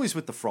bed. Always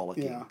with the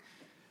frolicking.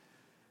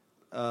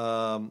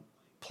 Yeah.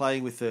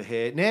 Playing with her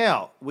hair.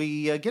 Now,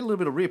 we get a little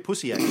bit of rear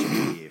pussy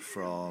action here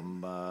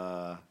from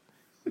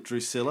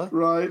Drusilla.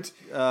 Right.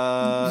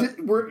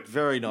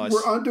 Very nice.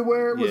 Was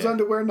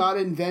underwear not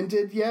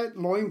invented yet?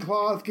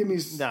 Loincloth? Give me...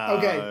 No.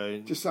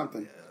 Okay, just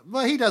something.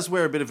 Well, he does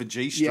wear a bit of a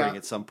G-string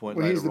at some point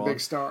later he's the on. big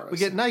star. We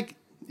get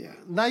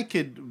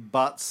naked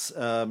butts,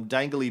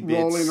 dangly bits,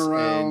 rolling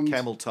around, and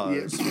camel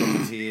toes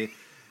from here.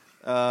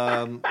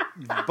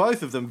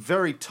 Both of them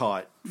very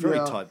tight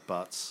tight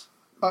butts.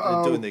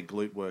 They're doing their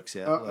glute works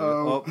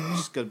out.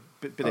 Just got a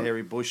bit of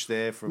hairy bush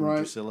there from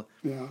Drusilla.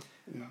 Yeah.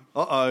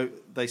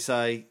 They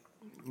say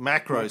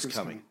macro's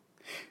coming.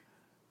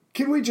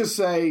 Can we just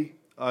say...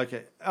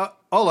 Okay.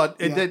 Hold on.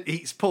 And then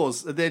he's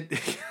paused. And then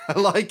I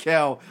like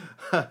how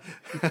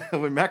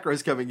when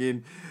macro's coming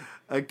in,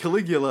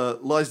 Caligula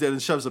lies down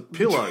and shoves a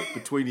pillow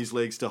between his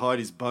legs to hide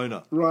his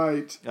boner.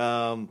 Right.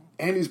 And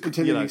he's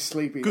pretending he's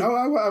sleeping.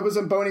 I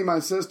wasn't boning my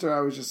sister.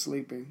 I was just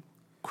sleeping.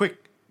 Quick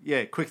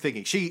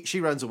thinking. She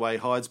runs away,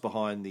 hides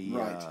behind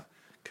the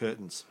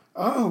curtains.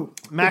 Oh,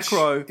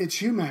 Macro.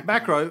 It's you, Macro.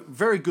 Macro,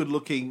 very good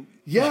looking.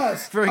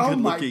 Yes. Very good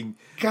looking.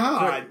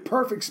 God,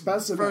 perfect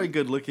specimen. Very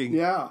good looking.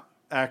 Yeah.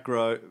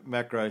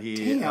 Macro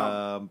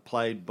here,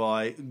 played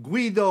by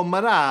Guido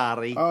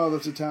Marari. Oh,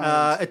 that's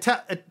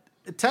Italian.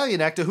 Italian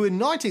actor who in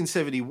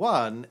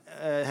 1971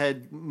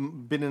 had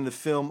been in the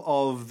film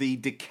of the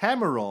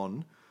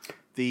Decameron,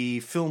 the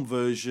film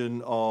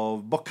version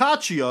of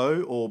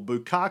Boccaccio or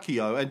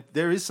Bukkake, and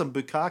there is some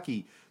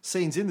Bukkake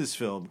scenes in this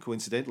film,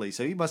 coincidentally.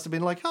 So he must have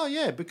been like, oh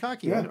yeah,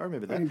 Bukkake, I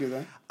remember that. I can do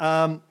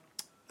that.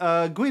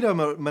 Guido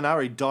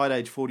Manari died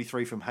age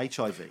 43 from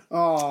HIV.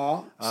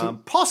 Oh,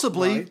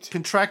 possibly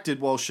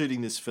contracted while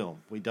shooting this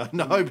film. We don't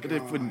know, but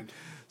it wouldn't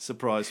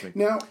surprise me.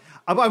 Now,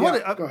 go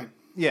ahead.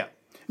 Yeah.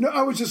 No,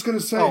 I was just going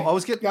to say.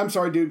 I'm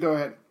sorry, dude. Go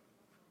ahead.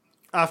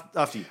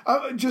 After you.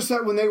 Just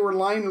that when they were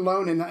lying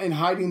alone and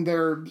hiding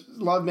their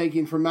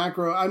lovemaking from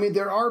Macro, I mean,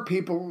 there are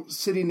people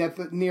sitting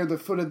near the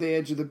foot of the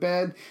edge of the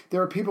bed.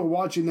 There are people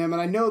watching them,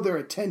 and I know their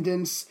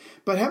attendants.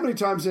 But how many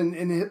times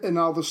in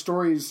all the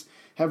stories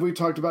have we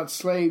talked about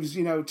slaves,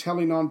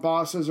 telling on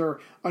bosses or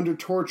under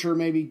torture,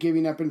 maybe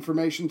giving up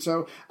information?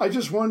 So I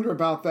just wonder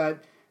about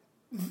that.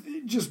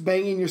 Just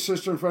banging your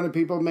sister in front of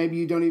people, maybe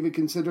you don't even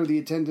consider the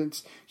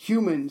attendants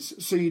humans,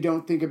 so you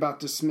don't think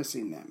about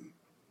dismissing them.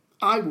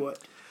 I would.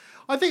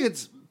 I think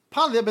it's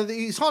partly that, but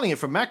he's hiding it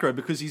from Macro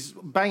because he's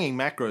banging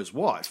Macro's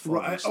wife.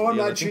 Right. Oh, I'm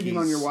not cheating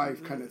on your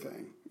wife kind of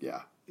thing.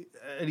 Yeah.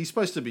 And he's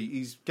supposed to be,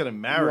 he's going to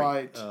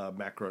marry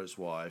Macro's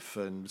wife.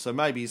 And so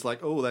maybe he's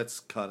like, oh, that's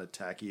kind of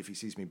tacky if he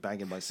sees me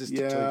banging my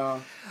sister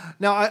too.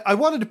 Now, I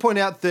wanted to point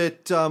out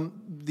that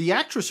the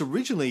actress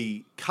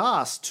originally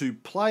cast to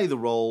play the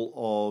role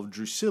of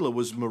Drusilla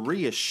was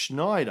Maria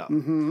Schneider,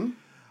 who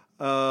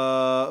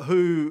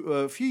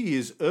a few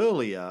years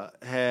earlier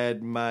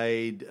had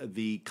made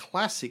the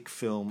classic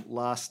film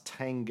Last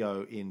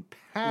Tango in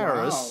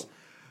Paris. Wow.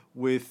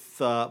 With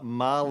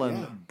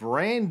Marlon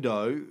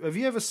Brando. Have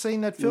you ever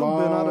seen that film,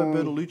 Bernardo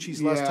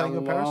Bertolucci's Last Tango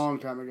in Paris? Yeah, a long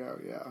time ago,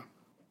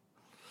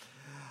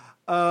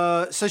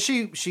 yeah. So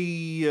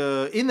she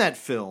in that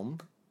film,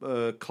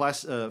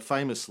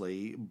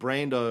 famously,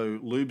 Brando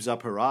lubes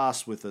up her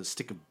ass with a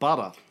stick of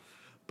butter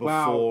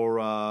before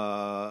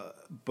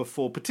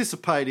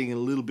participating in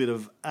a little bit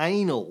of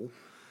anal.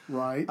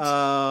 Right.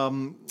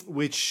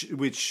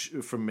 Which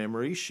from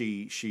memory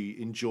she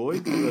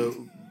enjoyed,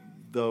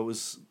 though it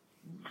was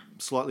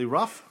slightly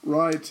rough.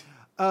 Right.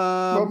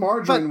 Well,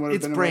 margarine would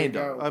have been a way to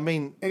go. I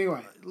mean, anyway,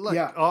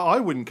 I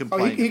wouldn't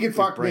complain. He could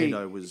fuck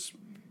Brando me. Was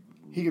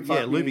he could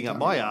fuck me lubing up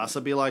my ass.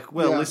 I'd be like,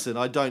 well, listen,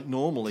 I don't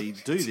normally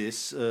do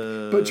this.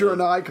 But you're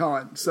an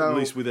icon, so at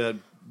least without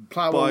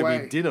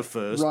buying me dinner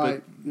first.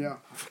 Right. But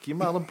fuck you,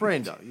 Marlon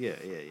Brando. Yeah.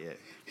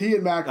 He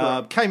and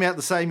Macro came out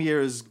the same year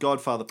as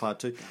Godfather Part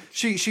 2.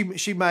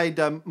 She made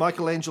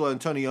Michelangelo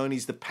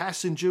Antonioni's The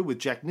Passenger with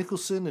Jack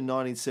Nicholson in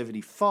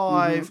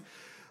 1975. Mm-hmm.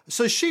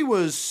 So she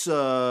was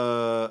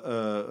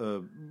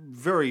a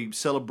very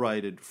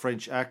celebrated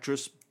French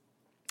actress,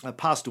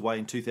 passed away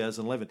in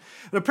 2011.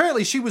 And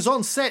apparently she was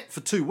on set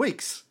for 2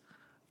 weeks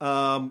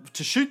to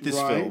shoot this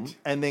film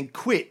and then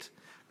quit,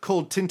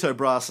 called Tinto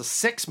Brass a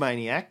sex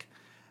maniac,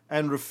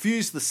 and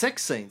refused the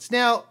sex scenes.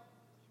 Now,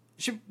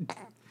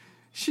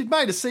 she'd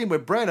made a scene where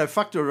Brando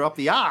fucked her up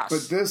the arse.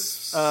 But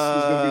this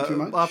was going to be too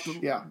much?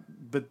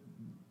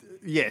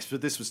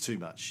 But this was too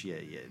much.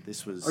 Yeah.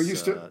 This was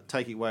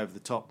taking way over the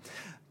top.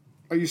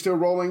 Are you still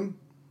rolling?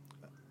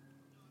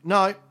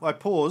 No, I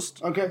paused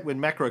Okay.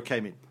 when Macro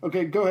came in.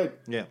 Okay, go ahead.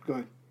 Yeah. Go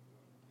ahead.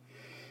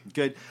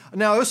 Good.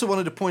 Now, I also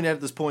wanted to point out at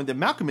this point that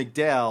Malcolm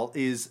McDowell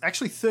is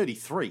actually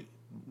 33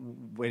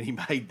 when he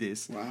made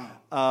this.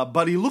 Wow.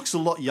 But he looks a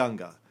lot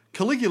younger.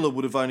 Caligula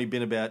would have only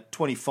been about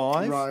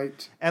 25.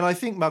 Right. And I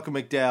think Malcolm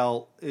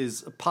McDowell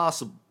is a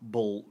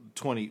passable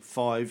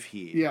 25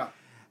 here. Yeah.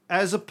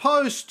 as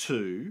opposed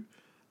to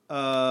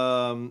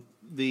the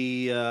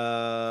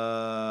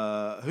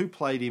who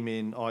played him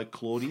in I,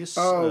 Claudius?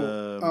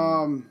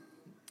 John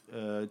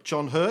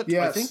Hurt,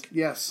 yes, I think.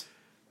 Yes.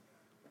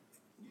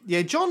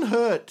 Yeah, John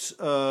Hurt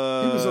He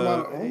was a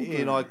lot older.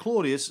 in I,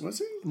 Claudius. Was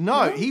he?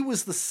 No, he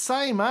was the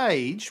same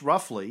age,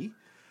 roughly,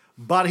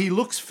 but he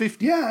looks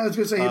 50. Yeah, I was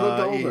going to say he looked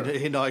older.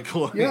 In I,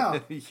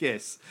 Claudius. Yeah.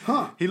 Yes.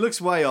 Huh. He looks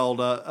way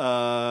older,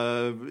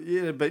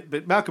 yeah,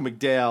 but Malcolm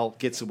McDowell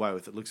gets away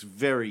with it. Looks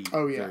very,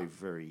 very,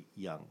 very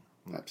young.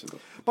 Absolutely.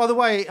 By the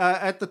way,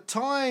 at the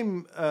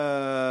time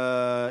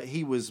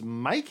he was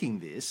making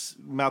this,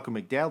 Malcolm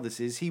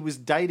McDowell, he was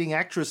dating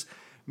actress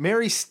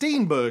Mary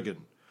Steenburgen.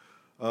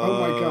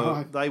 Oh my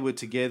God! They were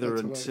together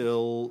That's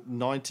until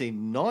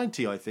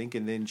 1990, I think,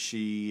 and then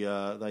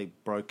they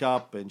broke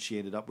up, and she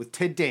ended up with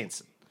Ted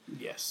Danson.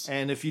 Yes.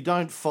 And if you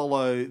don't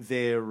follow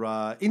their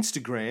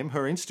Instagram,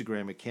 her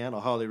Instagram account, I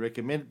highly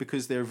recommend it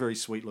because they're a very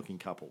sweet-looking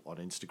couple on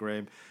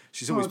Instagram.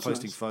 She's always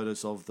posting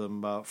photos of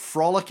them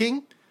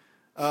frolicking.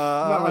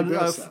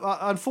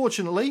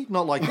 Unfortunately,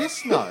 not like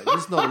this. No,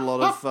 there's not a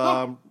lot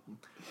of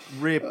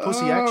rare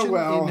pussy action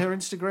in her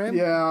Instagram.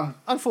 Yeah.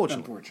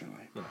 Unfortunately.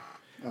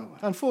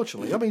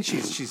 Unfortunately, I mean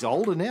she's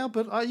older now,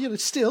 but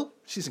still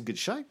she's in good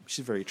shape.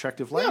 She's a very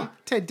attractive lady. Yeah.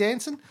 Ted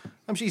Danson,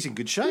 she's in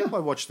good shape. Yeah. I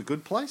watched The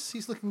Good Place.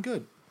 He's looking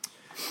good.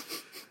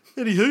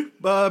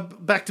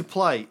 Anywho, back to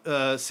play.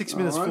 6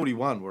 minutes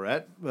 41. We're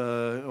at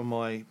on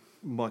my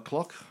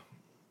clock.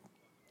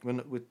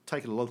 We're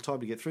taking a long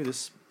time to get through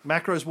this.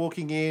 Macro's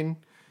walking in.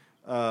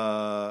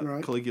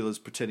 Caligula's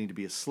pretending to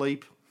be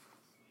asleep,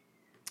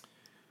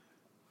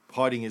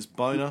 hiding his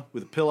boner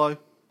with a pillow.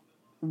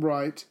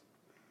 Right.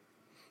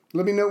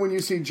 Let me know when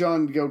you see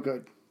John go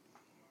good.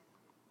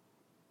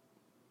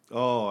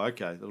 Oh,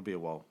 okay. That'll be a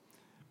while.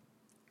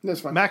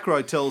 That's fine.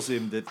 Macro tells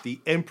him that the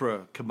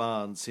Emperor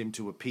commands him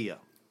to appear.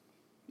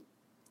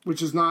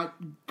 Which is not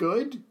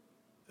good,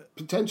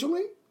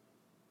 potentially?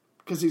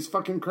 Because he's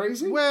fucking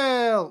crazy?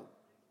 Well,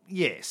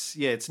 yes.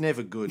 Yeah, it's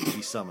never good to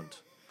be summoned.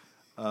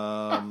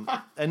 And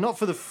not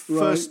for the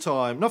first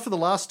time, not for the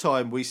last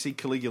time we see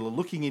Caligula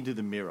looking into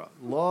the mirror.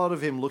 A lot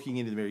of him looking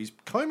into the mirror. He's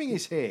combing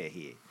his hair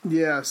here.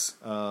 Yes.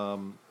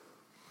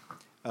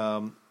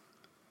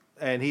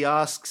 And he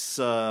asks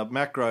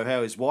Macro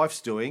how his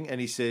wife's doing,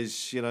 and he says,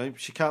 she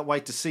can't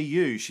wait to see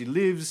you. She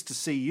lives to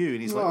see you.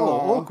 And he's like,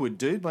 awkward,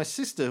 dude. My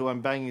sister, who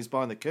I'm banging, is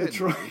behind the curtain.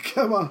 That's right.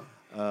 Come on.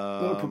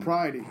 Little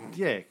propriety.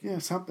 Yeah. Yeah,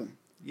 something.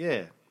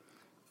 Yeah.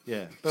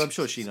 Yeah. But I'm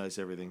sure she knows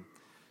everything.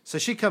 So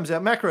she comes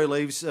out. Macro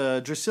leaves.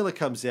 Drusilla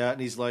comes out,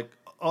 and he's like,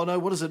 oh, no,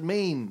 what does it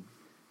mean?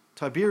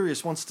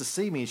 Tiberius wants to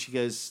see me. And she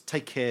goes,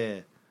 take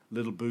care,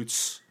 little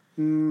boots.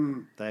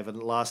 They have a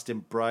last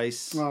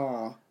embrace.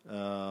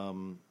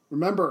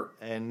 Remember.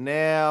 And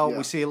now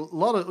we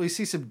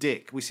see some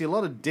dick. We see a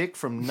lot of dick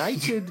from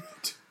naked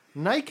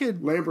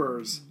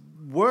laborers,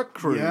 work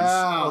crews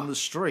on the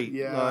street,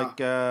 like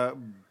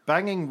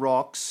banging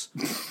rocks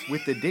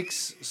with their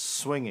dicks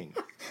swinging,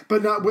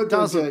 but not with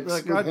their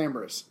dicks, with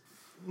hammers.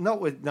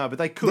 But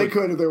they could. They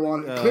could if they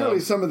wanted. Clearly,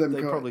 some of them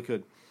they probably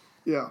could.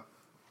 Yeah.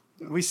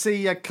 We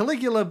see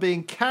Caligula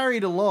being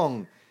carried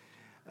along.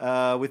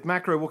 With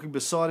Macro walking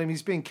beside him,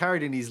 he's being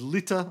carried in his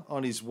litter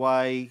on his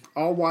way.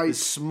 All white.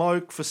 There's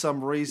smoke for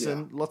some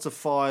reason. Yeah. Lots of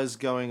fires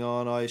going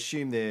on. I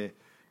assume they're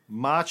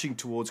marching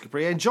towards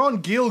Capri. And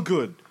John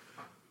Gielgud,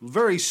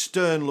 very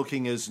stern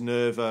looking as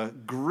Nerva,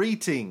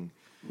 greeting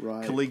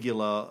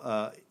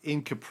Caligula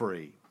in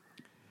Capri.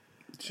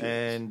 Jeez.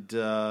 And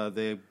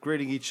they're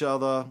greeting each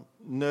other.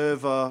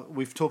 Nerva,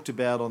 we've talked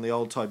about on the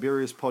old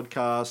Tiberius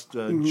podcast,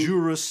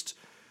 jurist.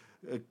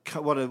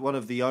 One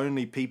of the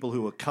only people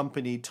who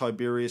accompanied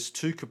Tiberius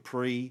to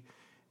Capri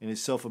in his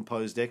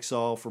self-imposed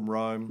exile from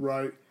Rome.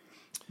 Right.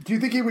 Do you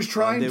think he was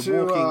trying to...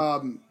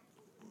 Do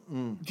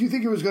you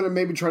think he was going to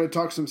maybe try to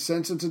talk some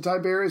sense into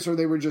Tiberius, or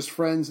they were just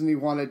friends and he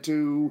wanted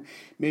to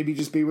maybe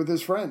just be with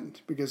his friend?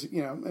 Because,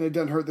 and it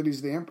doesn't hurt that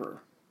he's the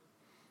emperor.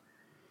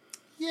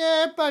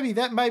 Yeah,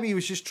 maybe he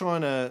was just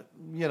trying to,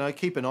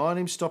 keep an eye on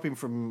him, stop him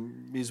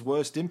from his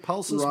worst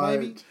impulses,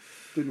 maybe.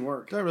 Didn't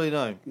work. Don't really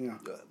know. Yeah.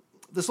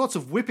 There's lots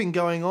of whipping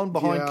going on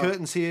behind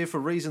curtains here for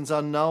reasons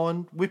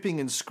unknown.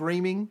 Whipping and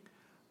screaming.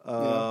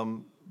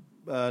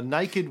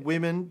 Naked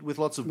women with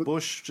lots of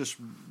bush just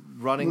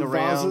running with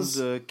around,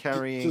 vases,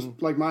 carrying... Just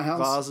like my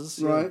house.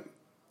 Vases. Right,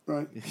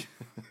 right.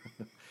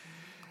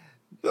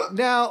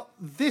 Now,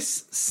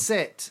 this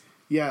set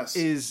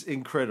is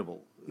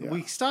incredible. Yeah.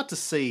 We start to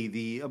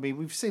see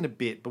we've seen a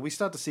bit, but we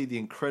start to see the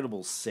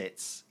incredible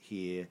sets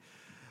here.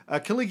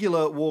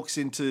 Caligula walks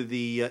into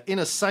the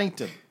inner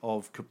sanctum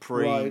of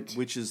Capri,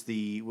 which is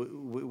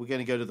we're going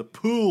to go to the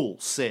pool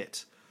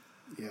set.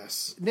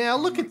 Yes. Now,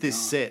 look at this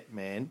set,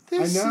 man.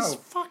 This is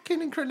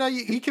fucking incredible. Now,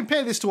 you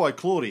compare this to I,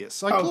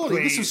 Claudius.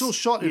 This was all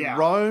shot in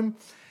Rome.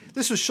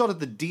 This was shot at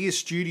the Deer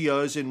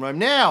Studios in Rome.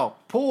 Now,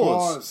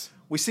 pause.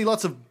 We see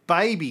lots of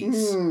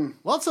babies.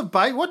 Lots of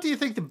babies. What do you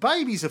think the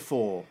babies are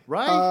for,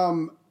 Ray?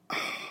 I'm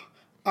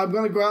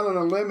going to go out on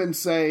a limb and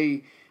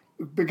say...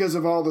 because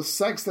of all the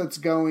sex that's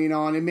going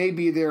on, and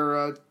maybe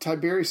they're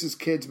Tiberius's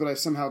kids, but I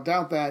somehow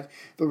doubt that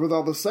with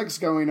all the sex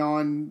going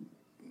on,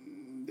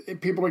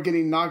 people are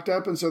getting knocked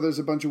up, and so there's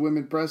a bunch of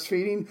women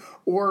breastfeeding,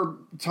 or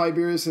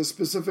Tiberius has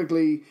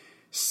specifically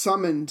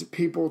summoned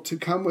people to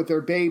come with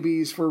their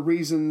babies for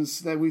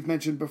reasons that we've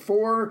mentioned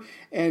before,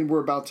 and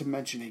we're about to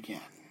mention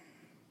again.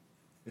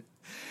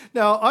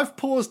 Now, I've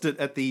paused it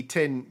at the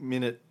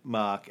 10-minute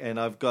mark, and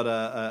I've got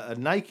a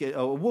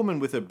woman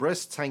with her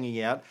breasts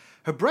hanging out.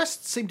 Her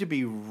breasts seem to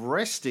be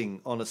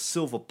resting on a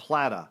silver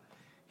platter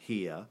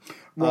here.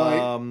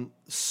 Right.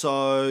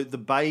 So the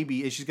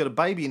baby, she's got a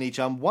baby in each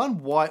arm,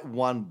 one white,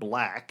 one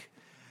black.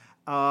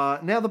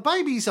 Now the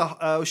babies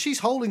are, she's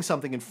holding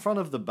something in front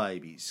of the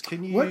babies.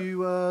 Can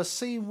you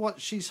see what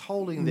she's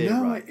holding there?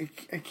 No, right?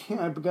 I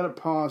can't. I've got to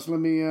pause. Let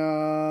me,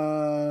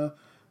 oh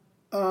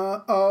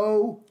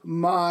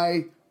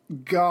my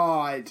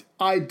God.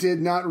 I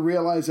did not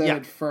realize that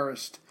at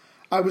first.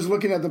 I was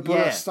looking at the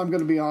breast. I'm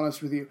going to be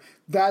honest with you.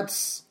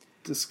 That's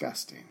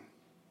disgusting.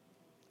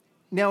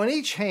 Now, in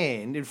each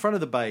hand, in front of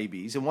the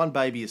babies, and one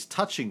baby is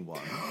touching one,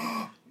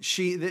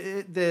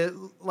 they're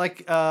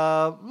like,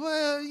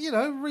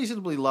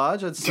 reasonably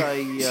large. I'd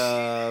say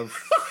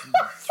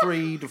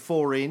 3 to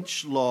 4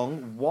 inch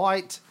long,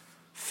 white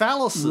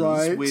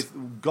phalluses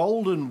with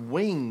golden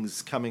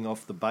wings coming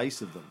off the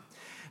base of them.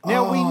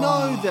 Now, we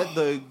know that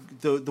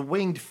the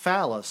winged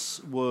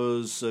phallus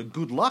was a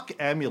good luck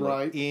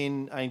amulet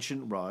in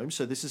ancient Rome,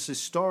 so this is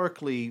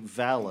historically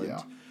valid.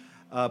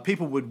 Yeah.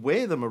 People would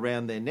wear them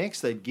around their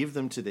necks. They'd give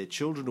them to their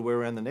children to wear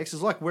around their necks.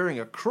 It's like wearing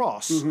a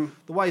cross,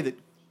 the way that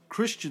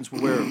Christians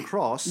will wear a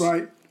cross.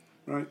 Right.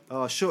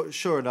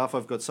 Sure enough,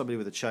 I've got somebody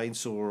with a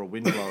chainsaw or a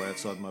windblower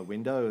outside my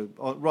window,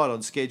 right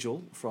on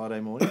schedule, Friday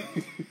morning.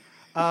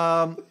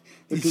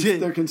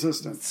 They're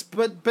consistent.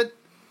 But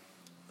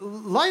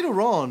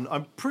later on,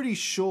 I'm pretty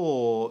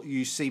sure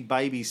you see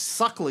babies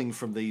suckling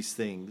from these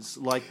things.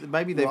 Like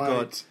maybe they've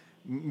got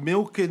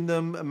milk in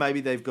them, maybe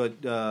they've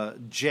got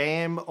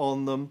jam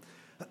on them.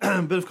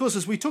 But of course,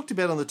 as we talked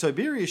about on the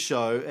Tiberius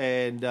show,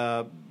 and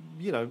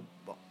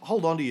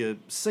hold on to your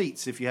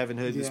seats if you haven't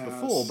heard this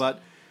before. But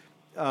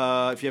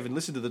if you haven't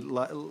listened to the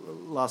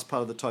last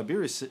part of the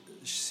Tiberius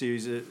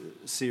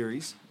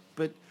series,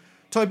 but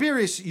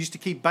Tiberius used to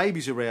keep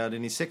babies around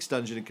in his sex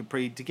dungeon in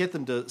Capri to get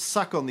them to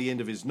suck on the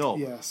end of his knob.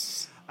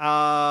 Yes.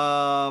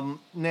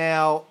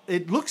 Now,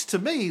 it looks to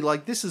me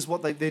like this is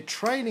what they're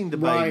training the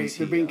babies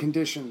they're being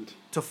conditioned.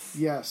 To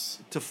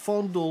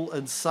fondle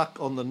and suck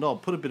on the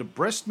knob. Put a bit of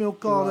breast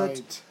milk on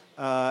it.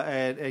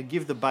 And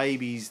give the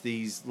babies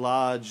these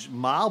large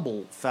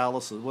marble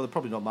phalluses. Well, they're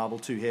probably not marble,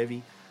 too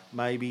heavy.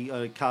 Maybe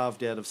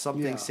carved out of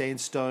something,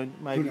 sandstone,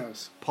 maybe. Who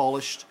knows?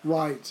 Polished.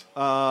 Right.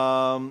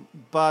 So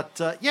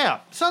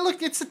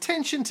look, it's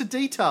attention to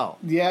detail.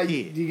 Yeah,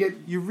 here.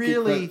 You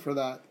really for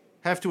that.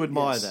 Have to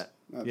admire that.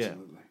 Absolutely.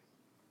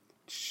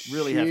 Yeah.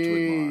 Really have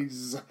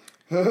to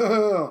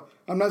admire.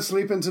 I'm not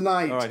sleeping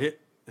tonight. All right, hit.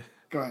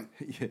 Go ahead.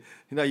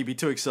 You'd be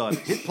too excited.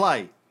 Hit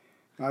play.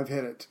 I've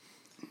hit it.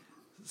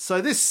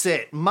 So this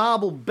set,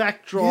 marble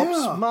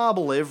backdrops,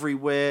 marble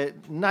everywhere,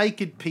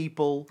 naked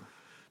people.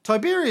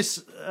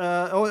 Caligula's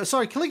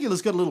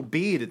got a little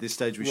beard at this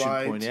stage, we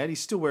should point out. He's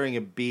still wearing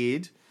a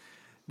beard.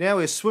 Now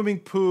a swimming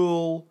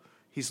pool.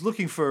 He's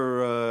looking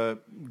for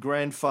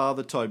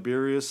grandfather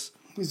Tiberius.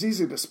 He's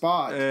easy to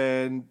spot.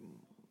 And,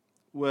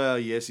 well,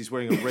 yes, he's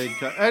wearing a red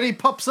coat. And he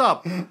pops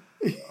up.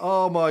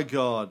 Oh, my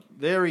God.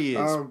 There he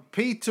is.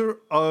 Peter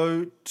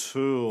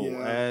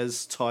O'Toole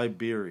as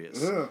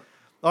Tiberius. Ugh.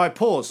 All right,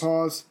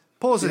 pause.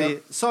 Pause it Yep.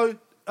 here. So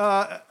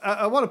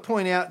I want to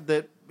point out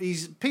that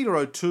he's Peter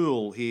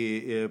O'Toole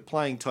here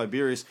playing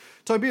Tiberius.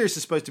 Tiberius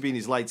is supposed to be in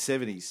his late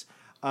 70s.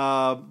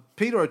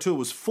 Peter O'Toole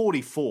was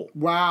 44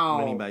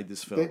 when he made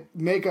this film. The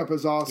makeup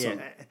is awesome.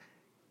 Yeah.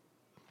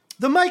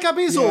 The makeup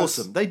is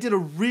awesome. They did a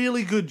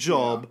really good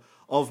job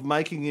of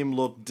making him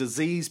look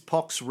disease,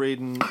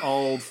 pox-ridden,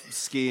 old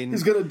skin.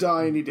 He's going to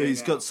die any day.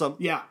 He's got some...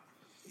 Yeah.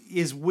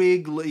 His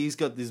wig, he's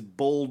got this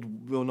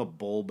bald, well, not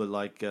bald, but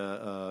like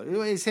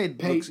his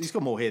head looks, he's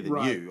got more hair than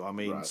you. I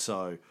mean,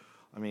 so,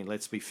 I mean,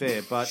 let's be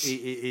fair, but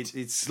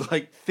it's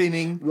like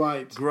thinning,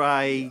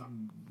 grey,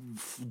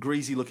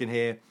 greasy looking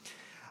hair.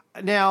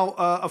 Now,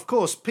 of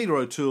course, Peter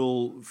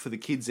O'Toole, for the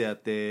kids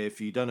out there,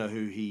 if you don't know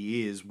who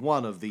he is,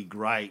 one of the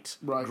great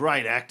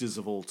actors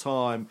of all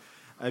time.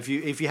 If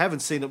you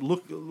haven't seen it,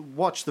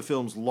 watch the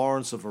films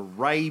Lawrence of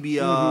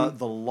Arabia,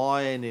 The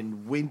Lion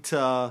in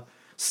Winter.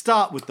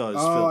 Start with those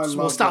films.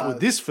 Well, start with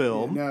this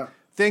film,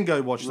 then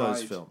go watch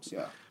those films.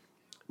 Yeah.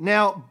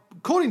 Now,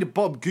 according to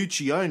Bob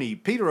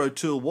Guccione, Peter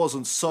O'Toole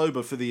wasn't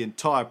sober for the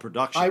entire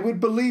production. I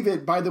would believe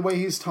it by the way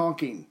he's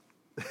talking,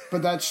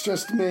 but that's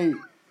just me.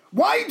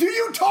 Why do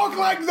you talk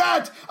like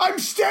that? I'm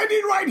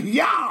standing right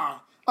here.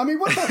 I mean,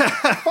 what the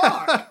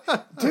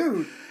fuck?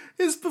 Dude.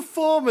 His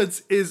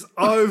performance is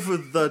over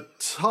the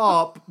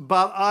top,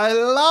 but I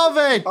love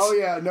it. Oh,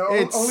 yeah. No,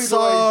 it's only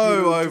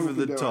so over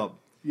the top.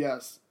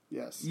 Yes.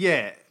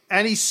 Yeah,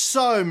 and he's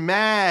so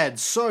mad,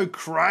 so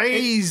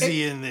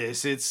crazy in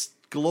this. It's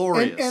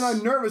glorious. And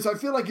I'm nervous. I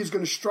feel like he's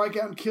going to strike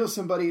out and kill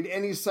somebody at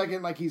any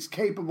second, like he's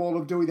capable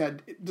of doing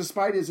that,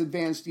 despite his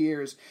advanced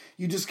years.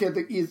 You just get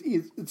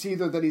it's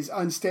either that he's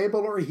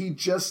unstable or he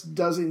just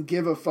doesn't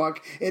give a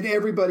fuck, and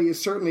everybody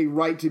is certainly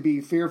right to be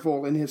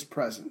fearful in his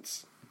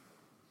presence.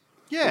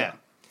 Yeah.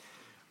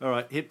 All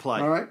right, hit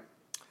play. All right.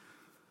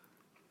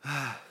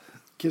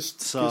 Kiss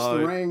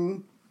the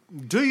ring.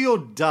 Do your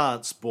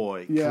dance,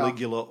 boy. Yeah.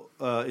 Caligula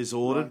is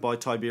ordered by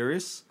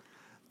Tiberius.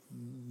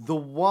 The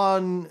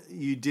one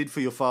you did for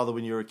your father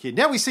when you were a kid.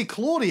 Now we see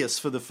Claudius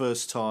for the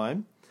first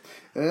time.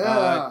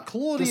 Yeah.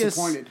 Claudius.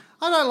 Disappointed.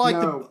 I don't like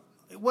No.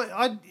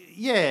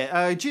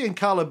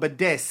 Giancarlo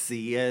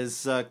Badessi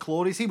as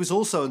Claudius. He was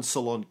also in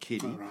Salon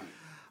Kitty.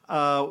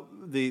 All right.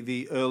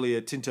 The earlier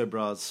Tinto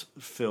Brass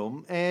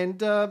film,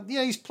 and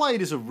he's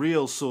played as a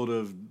real sort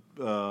of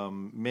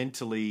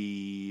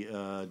mentally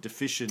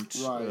deficient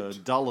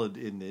dullard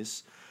in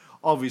this.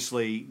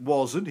 Obviously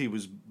wasn't. He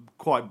was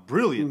quite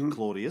brilliant,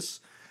 Claudius.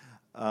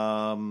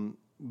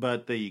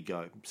 But there you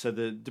go. So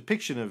the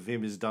depiction of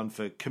him is done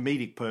for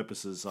comedic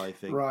purposes, I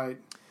think. Right.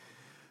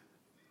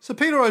 So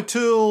Peter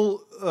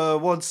O'Toole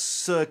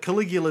wants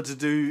Caligula to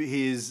do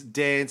his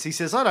dance. He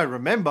says, "I don't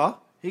remember."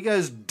 He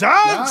goes,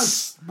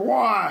 "Dance!"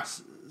 Boy!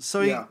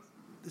 So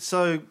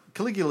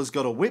Caligula's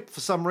got a whip for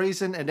some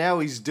reason, and now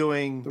he's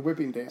doing The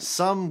whipping dance.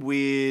 some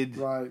weird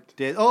Right.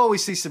 Oh, we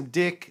see some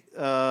dick,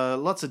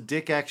 lots of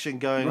dick action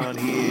going on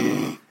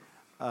here.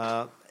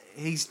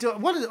 He's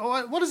doing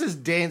what does this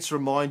dance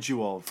remind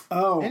you of?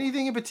 Oh.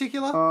 Anything in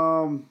particular?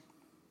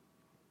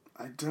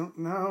 I don't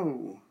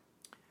know.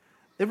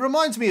 It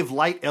reminds me of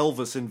late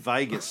Elvis in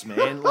Vegas,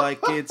 man. Like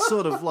it's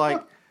sort of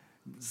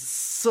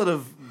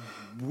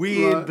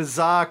weird,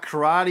 bizarre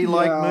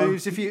karate-like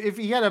moves. If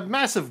he had a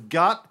massive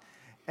gut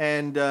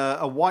and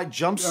a white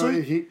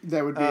jumpsuit,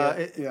 that would be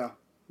it. Yeah.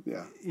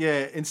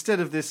 Yeah, instead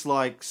of this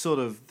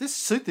this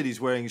suit that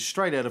he's wearing is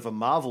straight out of a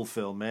Marvel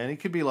film, man. He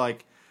could be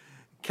like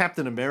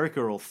Captain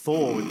America or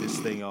Thor with this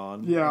thing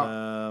on.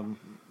 Yeah.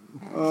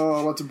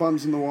 Lots of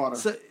bums in the water.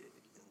 So,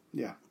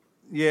 yeah.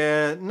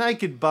 Yeah,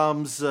 naked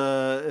bums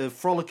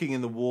frolicking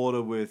in the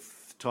water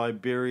with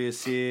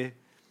Tiberius here.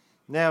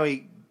 Now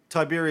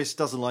Tiberius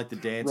doesn't like the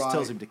dance,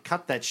 tells him to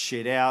cut that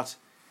shit out,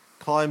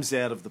 climbs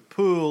out of the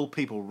pool,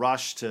 people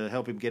rush to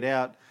help him get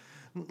out.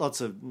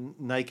 Lots of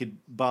naked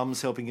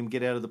bums helping him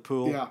get out of the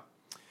pool. Yeah.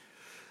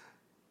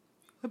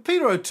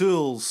 Peter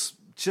O'Toole's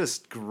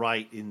just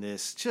great in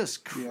this,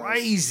 just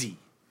crazy.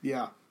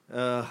 Yeah.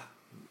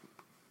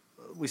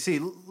 We see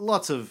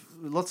lots of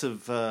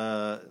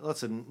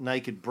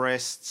naked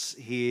breasts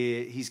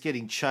here. He's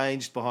getting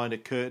changed behind a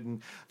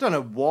curtain. Don't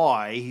know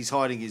why he's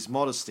hiding his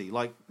modesty.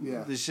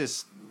 There's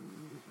just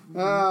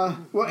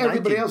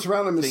everybody else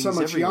around him is so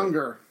much everywhere.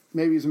 younger.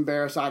 Maybe he's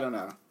embarrassed. I don't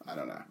know.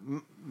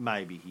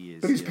 Maybe he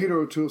is. But he's Peter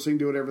O'Toole, so he can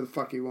do whatever the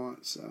fuck he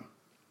wants. So.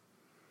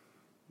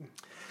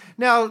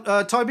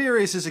 Now,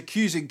 Tiberius is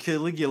accusing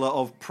Caligula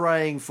of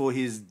praying for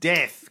his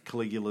death.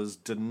 Caligula's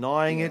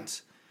denying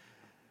it.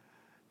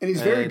 And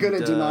he's very good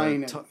at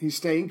denying it. He's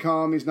staying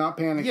calm. He's not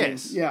panicking.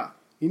 Yes. Yeah.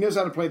 He knows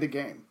how to play the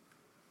game.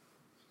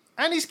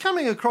 And he's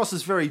coming across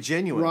as very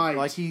genuine. Right.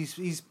 Like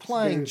he's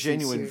playing Very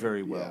genuine sincere.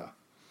 very well. Yeah.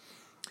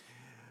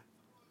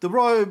 The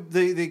robe,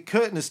 the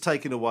curtain is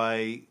taken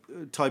away.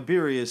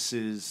 Tiberius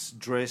is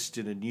dressed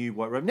in a new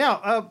white robe.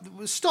 Now,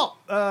 stop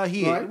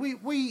here.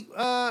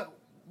 Right.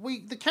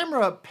 The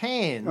camera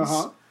pans.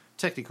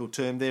 Technical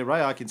term there,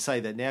 Ray. I can say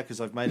that now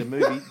because I've made a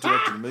movie,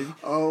 directed a movie.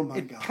 Oh my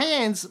God! God.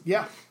 Pans.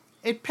 Yeah.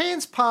 It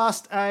pans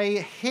past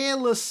a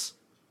hairless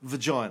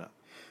vagina.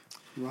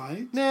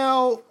 Right.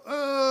 Now,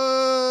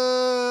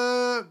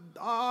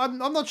 I'm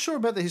not sure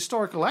about the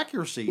historical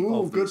accuracy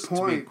of good this,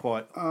 point. to be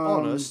quite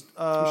honest.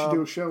 We should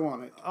do a show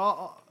on it.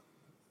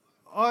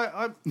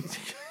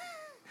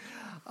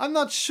 I'm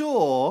not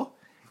sure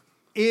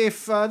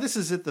if this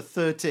is at the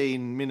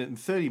 13-minute and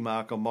 30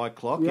 mark on my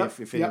clock,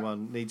 if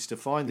anyone needs to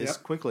find this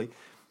quickly.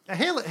 A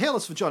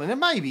hairless vagina. Now,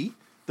 maybe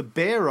the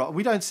bearer,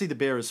 we don't see the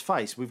bearer's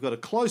face. We've got a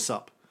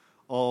close-up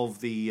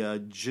of the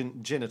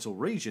genital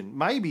region.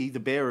 Maybe the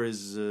bearer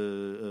is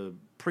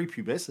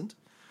prepubescent.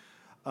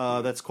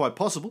 That's quite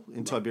possible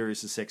in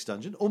Tiberius' sex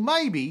dungeon. Or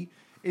maybe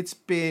it's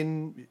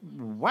been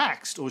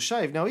waxed or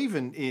shaved. Now,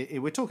 even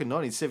we're talking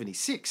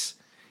 1976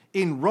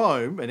 in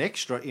Rome, an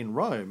extra in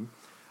Rome.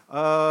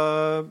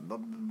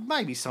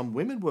 Maybe some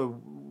women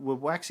were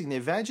waxing their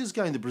vages,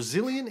 going the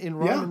Brazilian in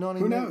Rome in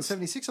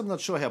 1976. I'm not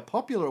sure how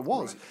popular it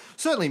was. Right.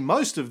 Certainly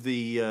most of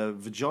the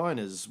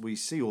vaginas we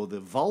see, or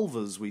the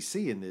vulvas we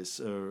see in this,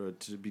 to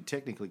be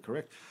technically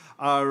correct,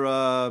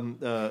 are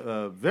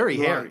very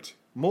hairy.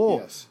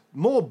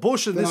 More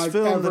bush in this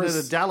film than in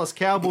a Dallas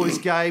Cowboys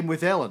game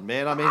with Ellen,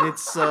 man. I mean,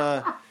 it's...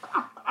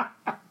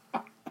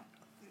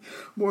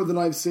 more than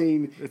I've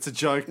seen. It's a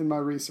joke in my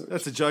research.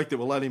 That's a joke that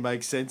will only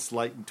make sense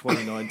late in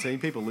 2019.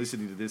 People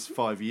listening to this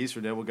 5 years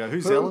from now will go,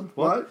 "Who's Ellen?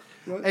 What?"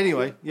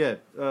 Anyway, yeah.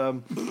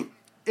 I'm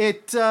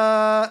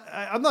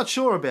not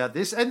sure about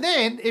this. And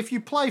then, if you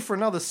play for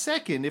another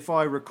second, if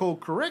I recall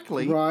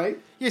correctly, right?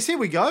 Yes, here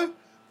we go.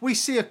 We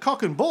see a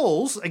cock and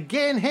balls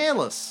again,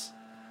 hairless.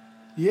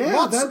 Yeah,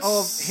 lots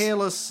of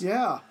hairless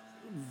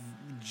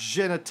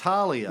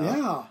genitalia.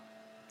 Yeah.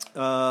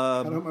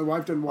 I hope my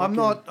wife didn't walk in.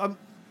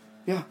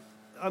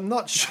 I'm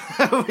not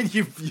sure when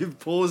you've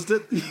paused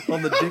it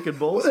on the dick and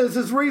balls. Well, this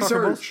is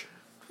research.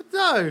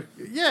 No,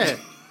 yeah.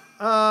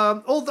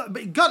 Although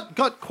but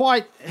got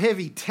quite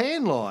heavy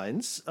tan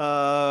lines.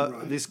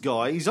 This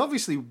guy, he's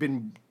obviously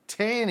been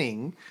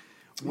tanning,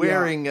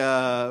 wearing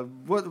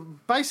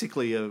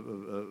basically a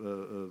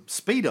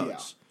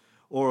speedos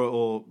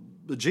or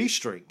the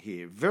G-string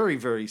here. Very,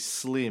 very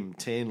slim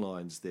tan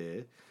lines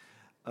there.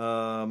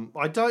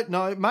 I don't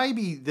know.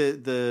 Maybe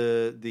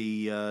the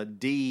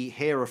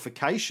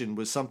de-hairification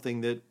was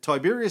something that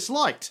Tiberius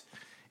liked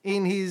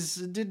in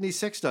his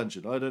sex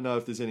dungeon. I don't know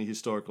if there's any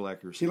historical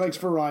accuracy. He likes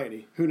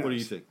variety. Who knows? What do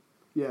you think?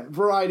 Yeah,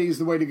 variety is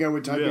the way to go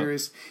with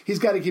Tiberius. Yeah. He's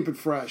got to keep it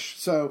fresh.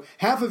 So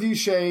half of you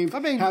shave,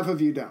 half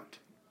of you don't.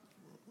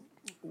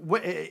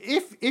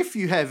 If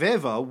you have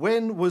ever,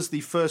 when was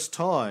the first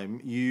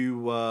time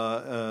you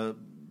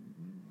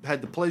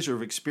had the pleasure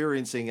of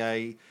experiencing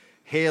a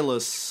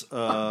hairless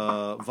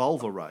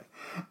vulva, Ray?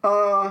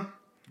 Yeah,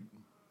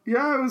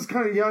 I was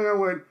kind of young. I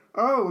went,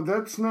 oh,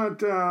 that's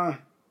not what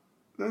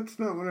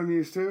I'm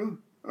used to.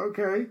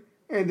 Okay.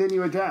 And then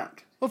you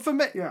adapt. Well, for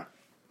me,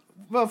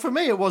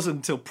 it wasn't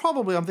until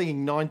probably, I'm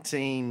thinking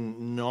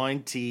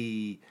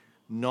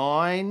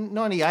 1999,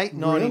 98,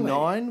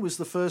 99 was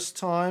the first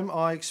time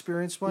I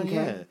experienced one.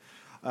 Okay.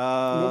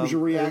 Yeah. What was your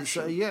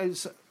reaction?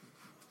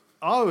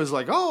 I was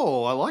like,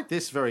 oh, I like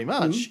this very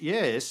much. Mm-hmm.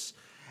 Yes.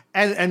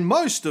 And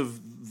most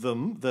of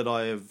them that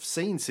I have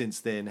seen since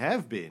then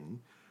have been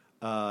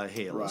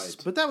hairless. Right.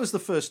 But that was the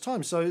first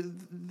time. So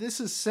this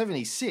is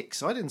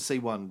 76. I didn't see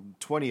one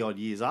 20-odd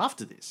years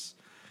after this.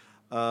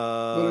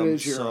 But it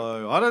is Europe.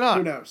 So, I don't know.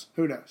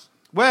 Who knows?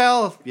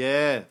 Well,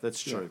 yeah,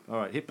 that's true. Yeah. All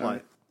right, hit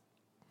play.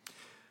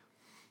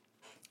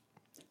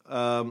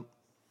 Right.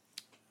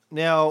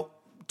 Now,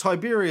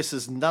 Tiberius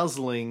is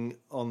nuzzling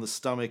on the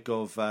stomach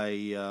of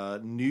a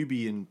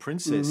Nubian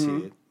princess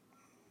here.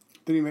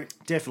 Did he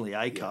make... Definitely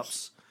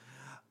A-cups.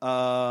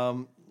 Yes.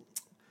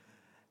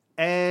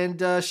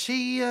 And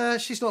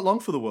she's not long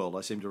for the world,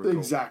 I seem to recall.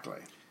 Exactly.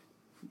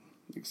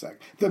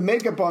 The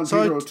makeup on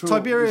Peter O'Toole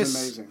Tiberius,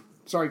 is amazing.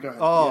 Sorry, go ahead.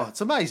 Oh, it's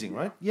amazing,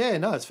 right? Yeah,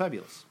 no, it's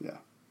fabulous. Yeah.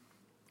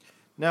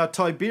 Now,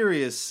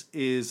 Tiberius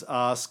is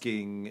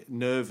asking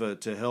Nerva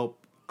to help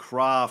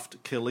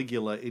craft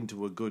Caligula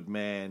into a good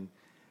man,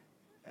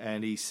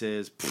 and he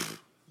says,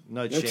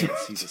 no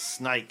chance, he's a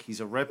snake, he's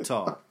a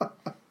reptile.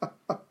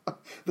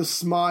 The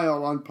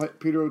smile on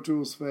Peter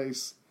O'Toole's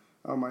face.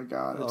 Oh my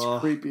God, it's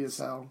creepy as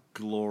hell.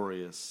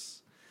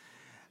 Glorious.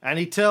 And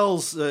he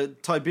tells,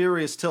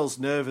 Tiberius tells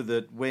Nerva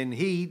that when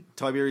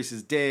Tiberius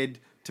is dead,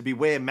 to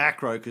beware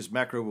Macro, because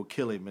Macro will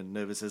kill him. And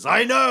Nerva says,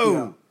 I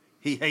know!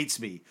 He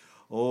hates me.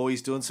 Oh,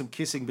 he's doing some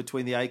kissing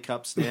between the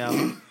A-cups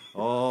now.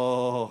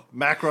 Oh,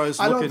 Macro's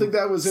looking... I don't think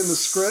that was in the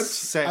script.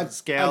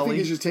 Scowly. I think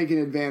he's just taking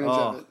advantage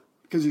of it,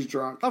 because he's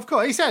drunk. Of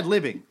course, he's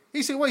ad-libbing.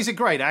 He's a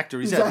great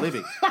actor. He's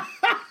ad-libbing.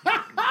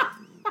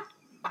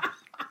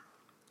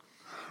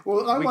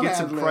 Well, we get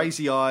some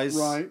crazy eyes.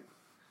 Right.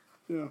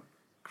 Yeah.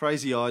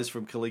 Crazy eyes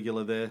from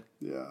Caligula there.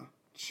 Yeah.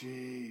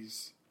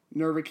 Jeez.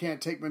 Nerva can't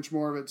take much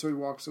more of it, so he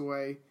walks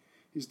away.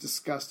 He's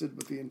disgusted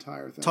with the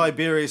entire thing.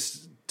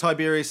 Tiberius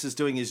is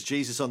doing his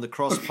Jesus on the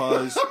cross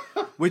pose,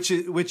 which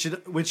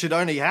had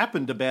only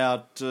happened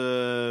about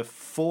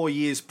 4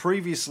 years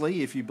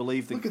previously, if you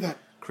believe the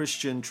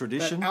Christian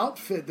tradition. That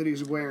outfit that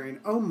he's wearing.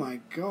 Oh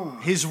my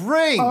God. His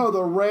ring. Oh,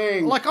 the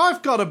ring. Like,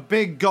 I've got a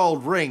big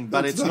gold ring,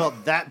 but it's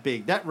not that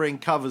big. That ring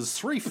covers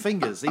 3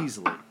 fingers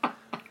easily.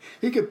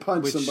 He could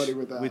punch somebody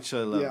with that. Which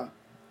I love. Yeah.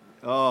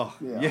 Oh,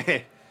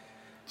 yeah.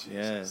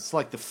 Yeah, it's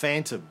like the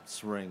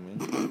Phantom's ring,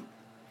 man.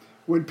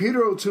 When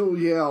Peter O'Toole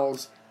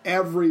yells,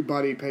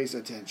 everybody pays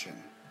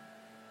attention.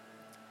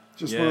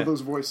 Just one of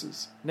those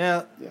voices.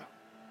 Now,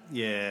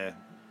 yeah.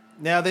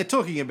 Now, they're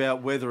talking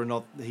about whether or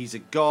not he's a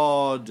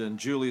god, and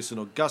Julius and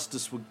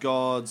Augustus were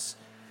gods.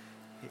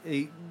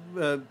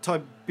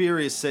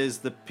 Tiberius says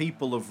the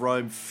people of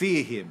Rome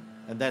fear him,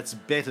 and that's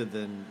better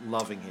than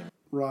loving him.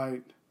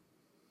 Right.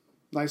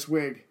 Nice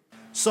wig.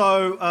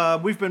 So,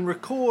 we've been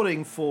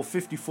recording for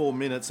 54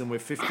 minutes, and we're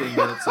 15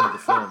 minutes into the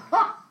film.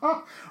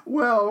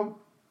 Well,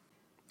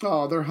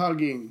 they're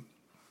hugging.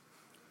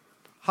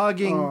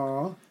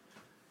 Aww.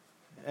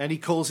 And he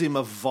calls him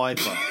a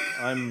viper.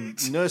 I'm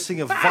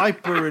nursing a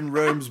viper in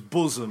Rome's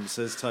bosom,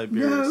 says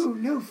Tiberius.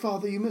 No,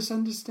 Father, you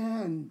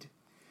misunderstand.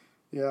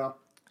 Yeah.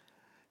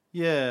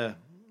 Yeah.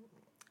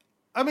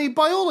 I mean,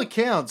 by all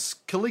accounts,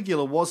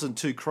 Caligula wasn't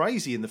too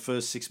crazy in the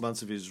first 6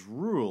 months of his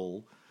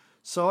rule,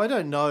 so I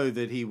don't know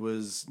that he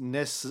was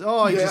necessary.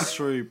 Oh, he just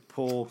threw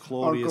poor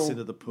Claudius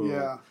into the pool.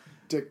 Yeah,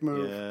 dick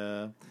move.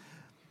 Yeah.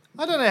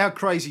 I don't know how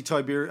crazy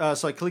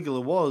Caligula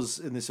was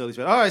in this early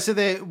stage. All right, so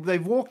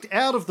they've walked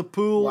out of the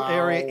pool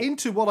area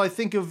into what I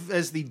think of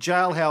as the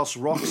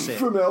Jailhouse Rock set.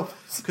 From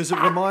Elvis. Because it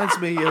reminds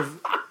me of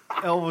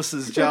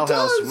Elvis's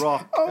Jailhouse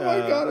Rock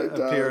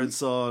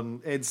appearance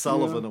on Ed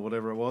Sullivan or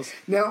whatever it was.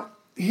 Now,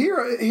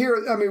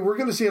 here, I mean, we're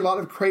going to see a lot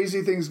of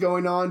crazy things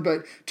going on,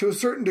 but to a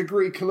certain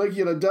degree,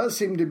 Caligula does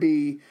seem to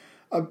be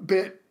a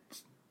bit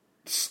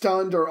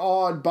stunned or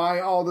awed by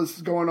all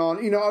this going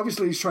on.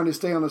 Obviously he's trying to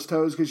stay on his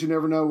toes because you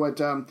never know what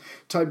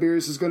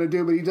Tiberius is going to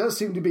do, but he does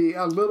seem to be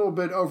a little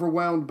bit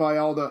overwhelmed by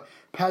all the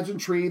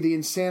pageantry, the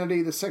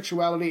insanity, the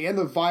sexuality, and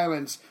the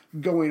violence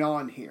going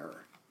on here.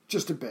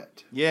 Just a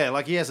bit. Yeah,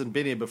 like he hasn't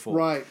been here before.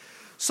 Right.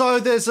 So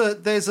there's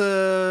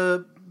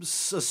a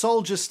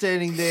soldier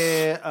standing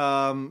there.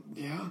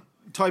 Yeah.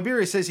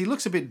 Tiberius says he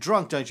looks a bit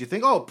drunk, don't you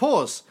think? Oh,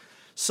 pause.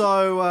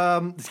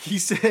 So he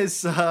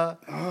says he's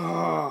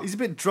a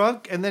bit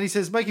drunk, and then he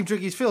says, make him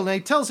drink his fill. Now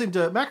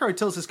Macro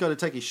tells this guy to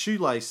take his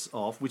shoelace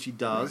off, which he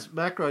does. Right.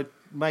 Macro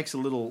makes a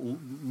little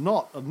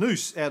knot, a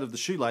noose out of the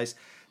shoelace,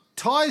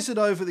 ties it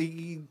over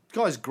the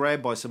guy's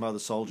grabbed by some other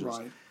soldiers.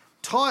 Right.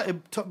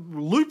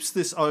 Loops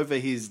this over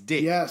his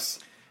dick. Yes.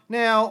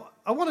 Now,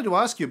 I wanted to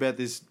ask you about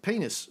this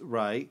penis,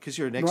 Ray, because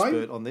you're an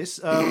expert on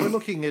this. We're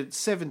looking at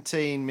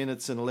 17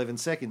 minutes and 11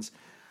 seconds.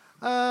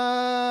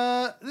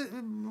 What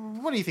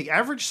do you think?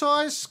 Average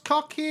size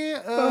cock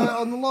here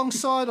on the long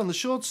side, on the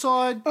short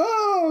side?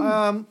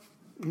 Let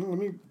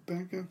me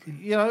back up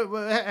here.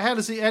 How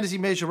does he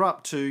measure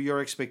up to your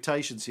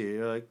expectations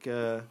here? Like,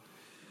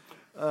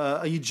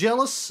 are you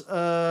jealous?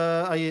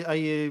 Are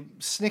you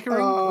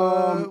snickering?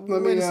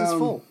 Where does this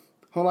fall?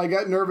 Hold on, I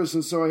got nervous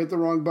and so I hit the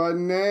wrong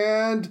button.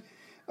 And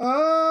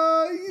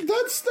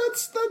that's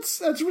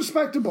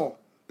respectable.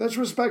 That's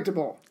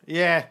respectable.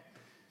 Yeah.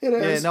 It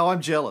is. Yeah, no,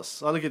 I'm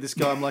jealous. I look at this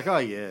guy, I'm like, oh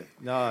yeah,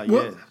 no,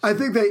 well, yeah. I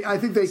think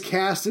they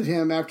casted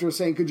him after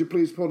saying, "Could you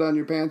please pull down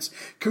your pants?"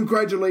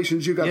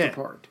 Congratulations, you got the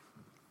part.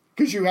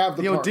 Because you have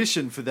the part. The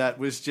audition for that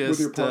was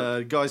just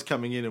guys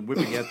coming in and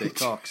whipping out their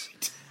cocks.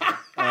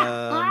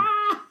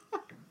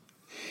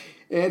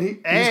 And he's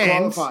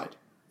qualified.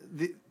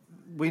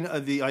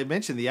 I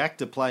mentioned the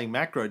actor playing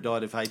Macro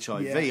died of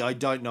HIV. Yeah. I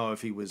don't know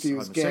if he was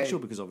homosexual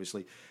gay. because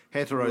obviously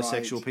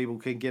heterosexual people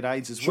can get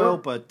AIDS as well,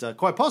 but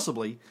quite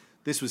possibly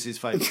this was his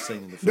favourite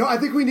scene in the film. No, I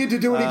think we need to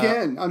do it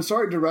again. I'm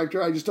sorry,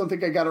 director. I just don't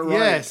think I got it right.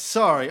 Yeah,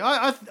 sorry.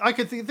 I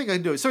could think I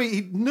can do it. So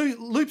he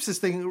loops this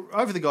thing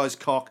over the guy's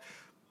cock,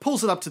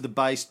 pulls it up to the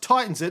base,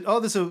 tightens it. Oh,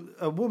 there's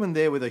a woman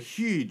there with a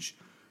huge,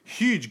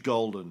 huge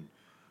golden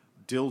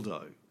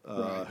dildo.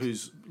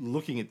 Who's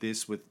looking at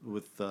this with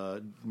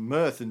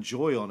mirth and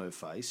joy on her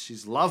face.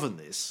 She's loving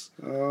this.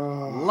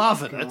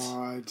 Loving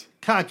it.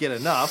 Can't get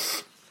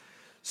enough.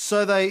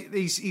 So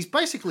he's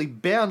basically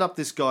bound up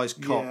this guy's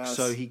cock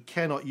so he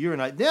cannot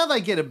urinate. Now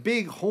they get a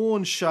big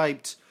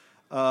horn-shaped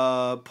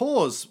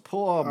pause.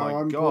 Oh,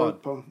 my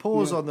God.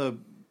 Pause on the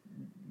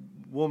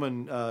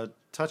woman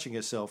touching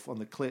herself on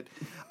the clit.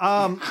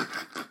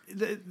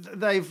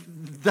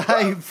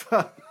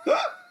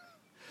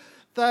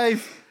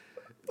 They've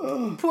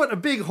put a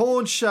big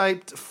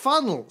horn-shaped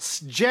funnel,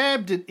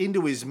 jabbed it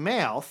into his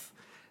mouth.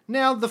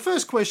 Now, the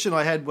first question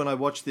I had when I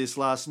watched this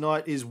last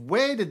night is,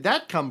 where did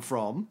that come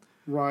from?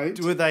 Right.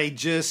 Do they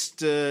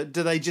just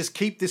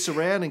keep this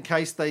around in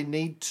case they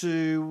need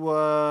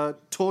to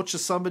torture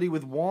somebody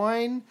with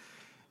wine?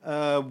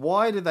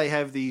 Why do they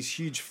have these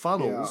huge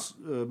funnels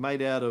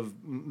made out of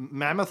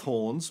mammoth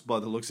horns, by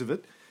the looks of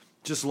it,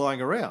 just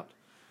lying around?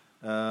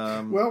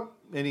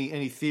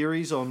 Any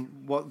theories on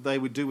what they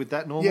would do with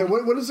that normally? Yeah,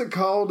 what is it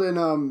called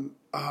in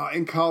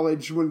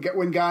college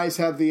when guys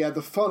have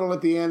the funnel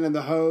at the end and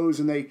the hose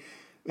and they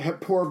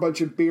pour a bunch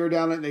of beer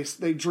down it and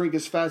they drink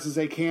as fast as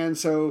they can.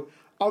 So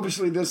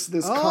obviously this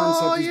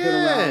concept has been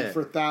around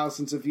for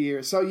thousands of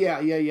years. So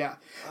yeah.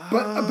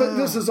 But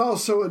this is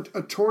also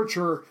a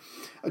torture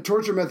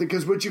method,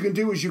 because what you can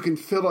do is you can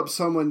fill up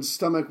someone's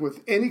stomach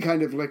with any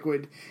kind of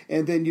liquid,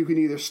 and then you can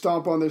either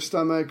stomp on their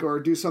stomach or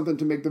do something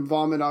to make them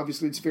vomit.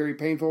 Obviously, it's very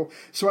painful.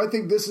 So I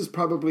think this is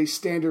probably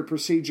standard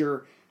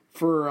procedure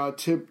for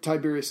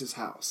Tiberius's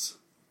house.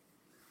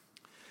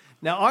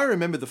 Now, I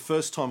remember the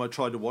first time I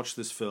tried to watch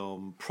this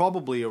film,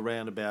 probably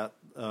around about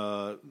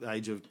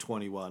age of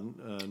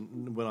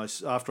 21,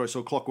 after I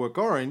saw Clockwork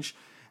Orange.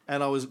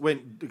 And I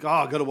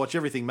got to watch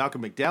everything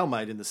Malcolm McDowell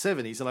made in the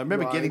 70s. And I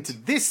remember getting to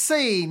this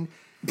scene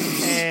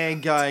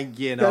and going,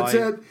 that's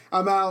it.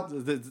 I'm out.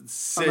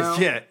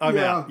 I'm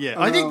out. Yeah.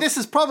 I think this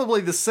is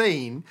probably the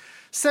scene,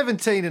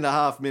 17 and a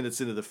half minutes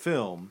into the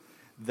film,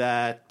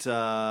 that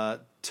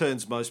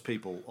turns most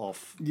people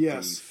off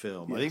the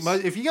film. Yes. I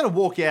think if you're going to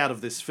walk out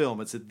of this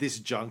film, it's at this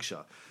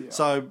juncture. Yeah.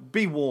 So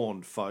be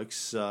warned,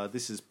 folks.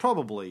 This is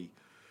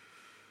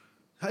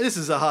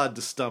a hard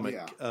to stomach,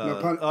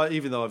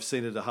 even though I've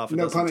seen it a half a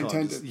dozen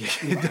times.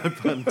 No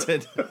pun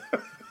intended.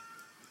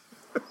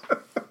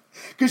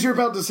 Because you're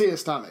about to see a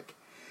stomach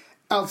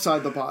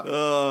outside the body.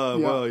 Oh,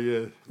 well,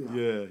 yeah.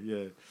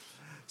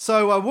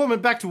 So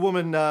back to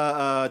woman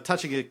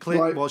touching a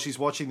clit while she's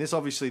watching this.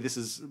 Obviously, this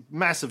is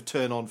massive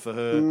turn on for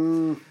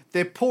her.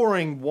 They're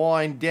pouring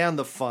wine down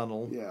the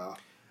funnel. Yeah.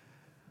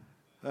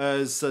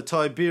 As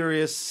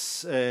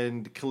Tiberius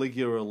and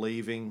Caligula are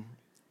leaving.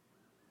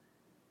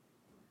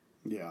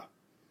 Yeah.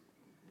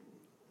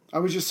 I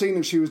was just seeing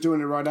if she was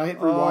doing it right. I hit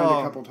rewind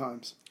a couple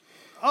times.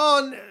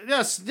 Oh,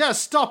 yes,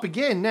 stop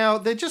again. Now,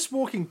 they're just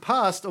walking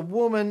past a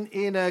woman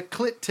in a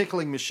clit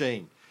tickling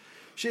machine.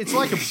 It's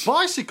like a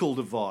bicycle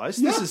device.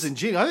 This is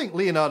ingenious. I think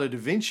Leonardo da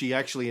Vinci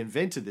actually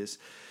invented this.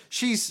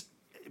 She's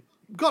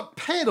got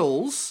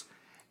pedals,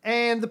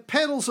 and the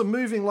pedals are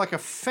moving like a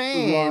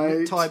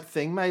fan type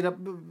thing made up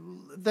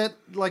that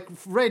like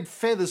red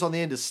feathers on the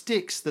end of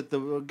sticks that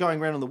are going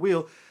around on the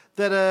wheel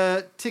that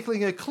are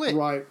tickling her clit.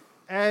 Right.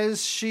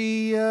 As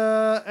she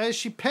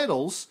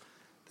pedals.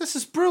 This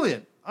is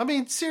brilliant. I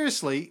mean,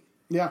 seriously.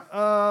 Yeah.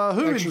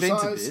 Who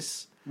invented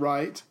this?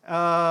 Right.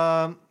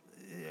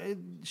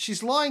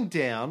 She's lying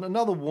down.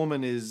 Another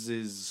woman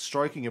is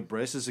stroking her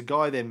breast. There's a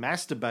guy there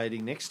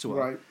masturbating next to her.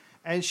 Right.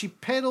 And she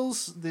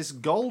pedals this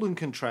golden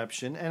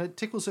contraption and it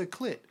tickles her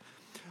clit.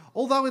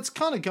 Although it's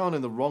kind of going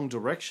in the wrong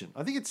direction.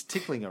 I think it's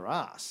tickling her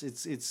ass.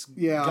 It's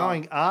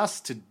going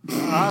ass to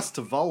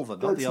vulva,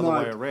 not the other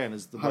way around.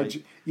 Is the way.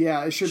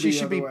 It should be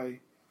the other way.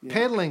 Yeah.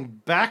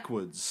 Pedaling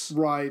backwards.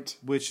 Right.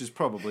 Which is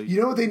probably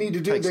what they need to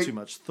do? Takes too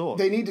much thought.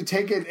 They need to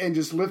take it and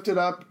just lift it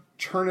up,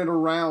 turn it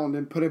around,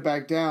 and put it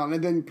back down,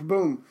 and then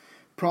boom,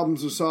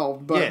 problems are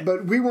solved.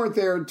 But we weren't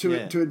there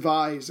to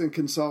advise and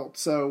consult,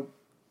 so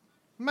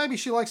maybe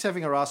she likes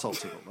having her asshole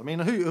tickled. I mean,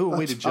 who are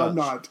we to judge?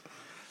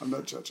 I'm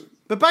not judging.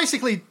 But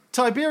basically,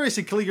 Tiberius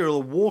and Caligula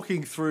are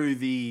walking through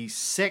the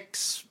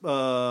sex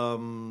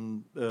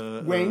wing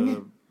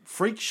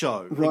freak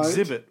show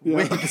exhibit,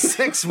 the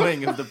sex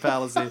wing of the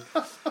palace. Here.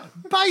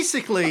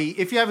 Basically,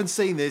 if you haven't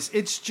seen this,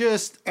 it's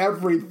just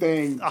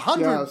everything.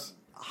 Hundreds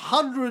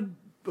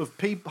of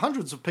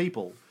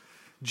people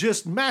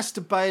just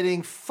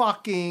masturbating,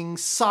 fucking,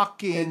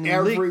 sucking,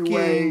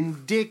 licking,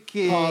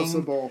 dicking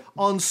possible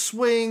on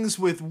swings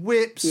with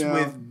whips,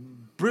 with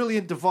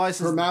brilliant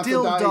devices,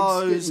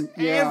 dildos,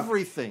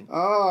 everything.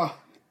 Oh,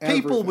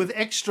 people with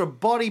extra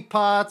body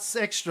parts,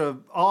 extra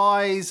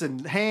eyes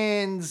and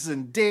hands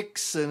and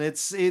dicks, and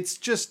it's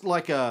just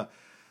like the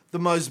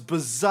most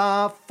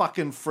bizarre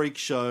fucking freak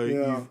show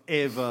you've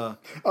ever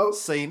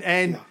seen.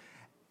 And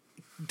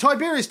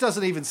Tiberius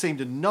doesn't even seem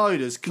to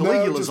notice.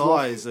 Caligula's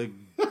eyes are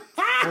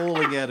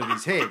falling out of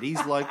his head.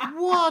 He's like,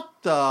 what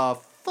the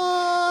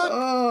fuck?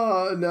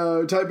 Oh,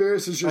 no.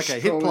 Tiberius is just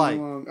hit play.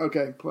 Along.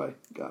 Okay, play.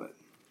 Got it.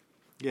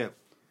 Yeah.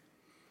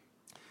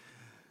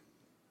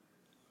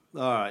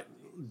 All right.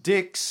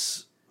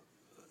 Dicks,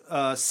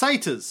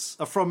 satyrs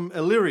are from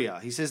Illyria.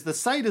 He says the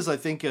satyrs, I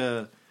think,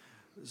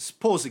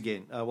 pause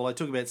again while I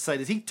talk about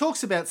satyrs. He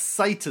talks about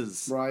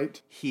satyrs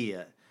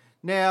here.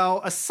 Now,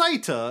 a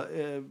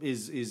satyr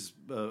is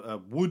a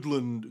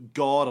woodland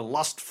god, a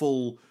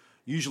lustful,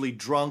 usually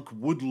drunk,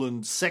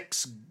 woodland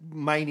sex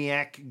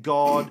maniac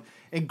god.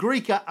 In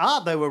Greek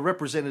art, they were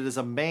represented as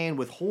a man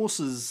with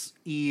horse's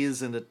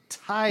ears and a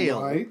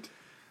tail. Right.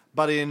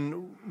 But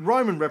in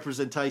Roman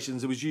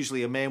representations, it was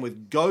usually a man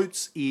with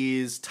goat's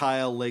ears,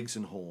 tail, legs,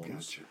 and horns.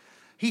 Gotcha.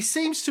 He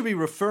seems to be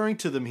referring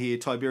to them here,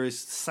 Tiberius,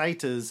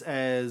 satyrs,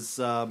 as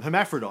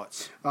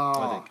hermaphrodites,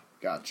 I think.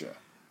 Gotcha.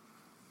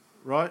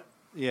 Right?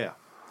 Yeah.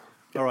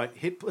 All right.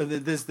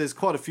 There's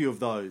quite a few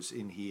of those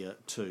in here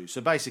too. So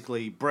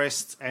basically,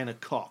 breasts and a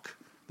cock,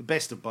 the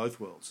best of both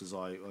worlds, as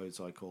I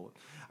call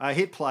it.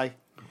 Hit play.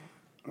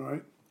 All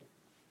right.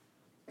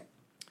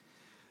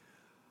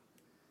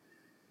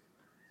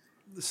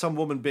 Some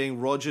woman being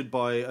rogered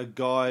by a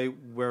guy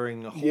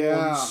wearing horns.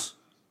 Yeah.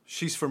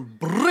 She's from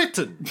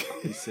Britain,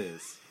 he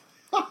says.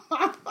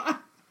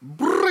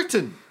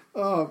 Britain.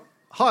 Oh.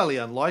 Highly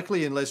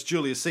unlikely, unless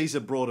Julius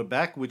Caesar brought her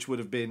back, which would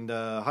have been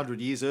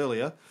 100 years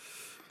earlier,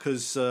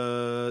 because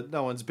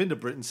no one's been to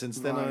Britain since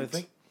then, I don't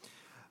think.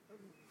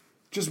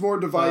 Just more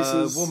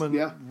devices.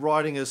 Woman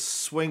riding a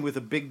swing with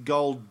a big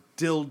gold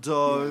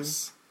dildo.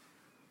 Yes.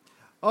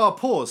 Oh,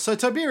 pause. So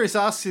Tiberius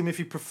asks Caligula if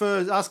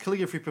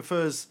he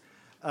prefers,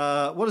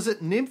 what is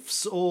it,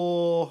 nymphs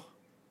or...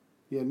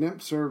 Yeah,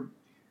 nymphs are...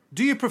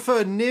 Do you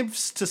prefer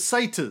nymphs to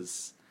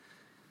satyrs?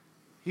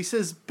 He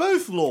says,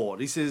 both, Lord.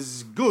 He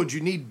says, good,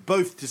 you need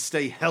both to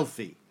stay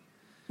healthy.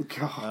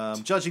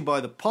 God. Judging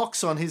by the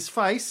pox on his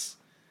face,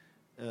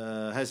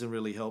 hasn't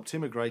really helped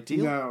him a great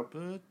deal. No.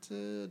 But,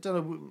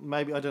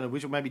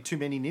 maybe too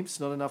many nymphs,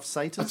 not enough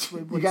satyrs.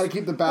 You got to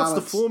keep the balance.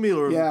 What's the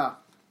formula of... Yeah.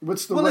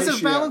 What's the ratio? Is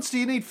it a balance? Do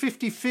you need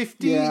 50-50?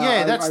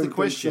 Yeah, that's the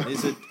question. So.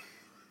 Is it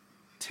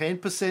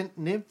 10%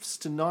 nymphs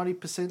to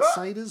 90%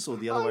 satyrs, or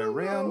the other way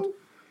around? Know.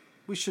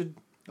 We should...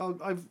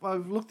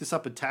 I've looked this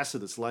up in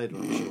Tacitus later.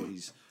 I'm sure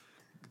he's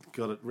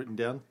got it written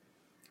down.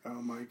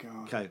 Oh, my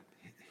God. Okay.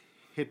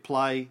 Hit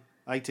play.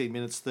 18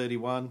 minutes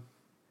 31.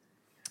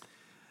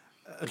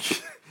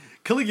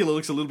 Caligula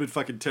looks a little bit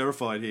fucking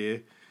terrified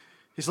here.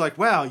 He's like,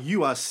 wow,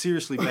 you are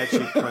seriously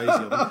batshit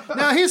crazy.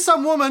 Now, here's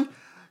some woman.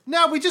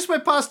 Now, we just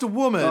went past a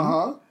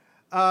woman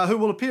who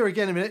will appear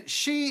again in a minute.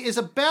 She is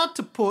about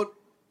to put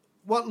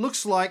what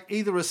looks like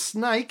either a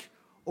snake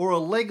or a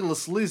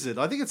legless lizard.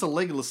 I think it's a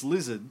legless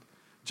lizard,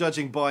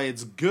 judging by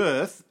its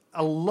girth.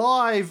 A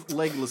live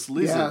legless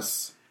lizard.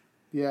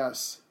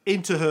 Yes.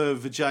 Into her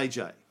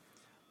vajayjay.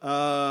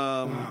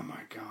 Oh,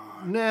 my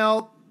God.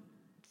 Now,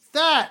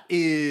 that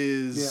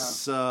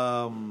is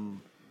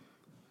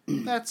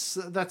That's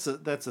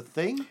a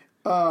thing.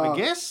 I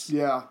guess.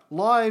 Yeah.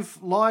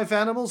 Live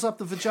animals up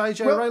the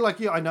vajayjay, Well, Ray. Like,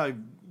 yeah, I know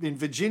in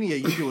Virginia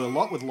you do a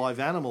lot with live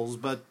animals,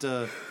 but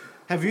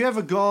have you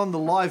ever gone the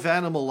live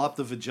animal up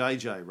the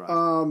vajayjay, Ray?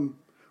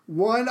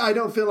 One, I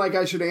don't feel like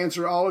I should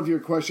answer all of your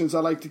questions. I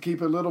like to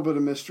keep a little bit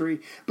of mystery.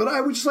 But I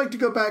would just like to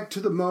go back to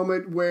the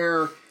moment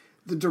where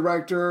the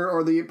director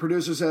or the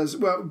producer says,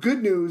 well,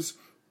 good news,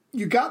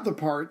 you got the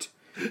part.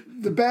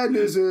 The bad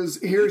news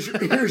is here's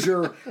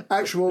your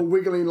actual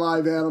wiggling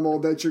live animal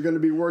that you're going to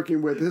be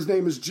working with. His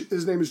name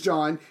is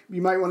John.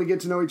 You might want to get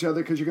to know each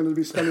other because you're going to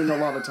be spending a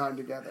lot of time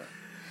together.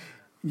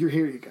 Here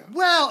you go.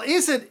 Well,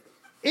 is it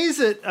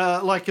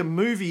like a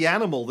movie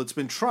animal that's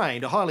been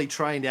trained, a highly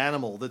trained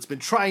animal that's been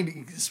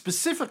trained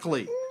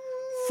specifically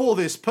for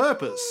this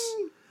purpose?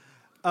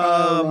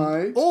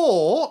 Right.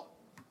 Or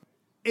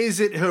is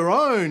it her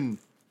own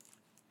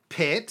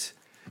pet?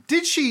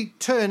 Did she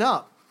turn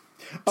up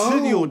to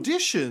the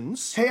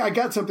auditions? Hey, I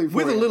got something for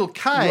with you. a little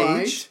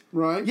cage.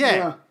 Right.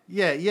 Yeah.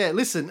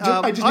 Listen,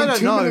 I just need don't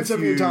 2 know minutes if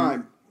of your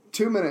time.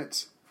 2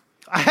 minutes.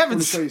 I haven't. Let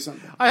me show you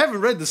something. I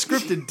haven't read the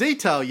script in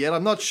detail yet.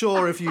 I'm not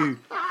sure if you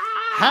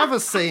have a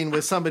scene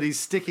where somebody's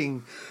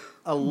sticking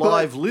a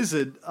live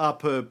lizard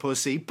up her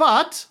pussy,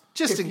 but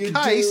just in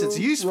case it's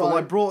useful, right.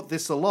 I brought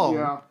this along.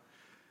 Yeah.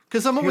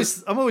 Because I'm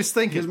always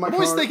thinking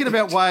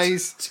about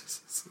ways.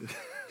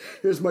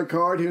 Here's my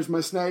card. Here's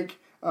my snake.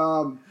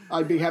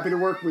 I'd be happy to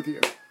work with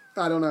you.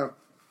 I don't know.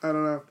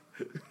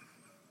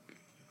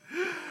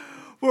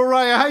 Well,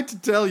 Ray, I hate to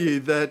tell you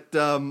that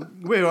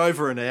we're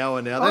over an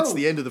hour now. That's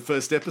the end of the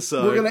first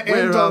episode. We're going to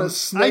end on a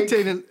snake.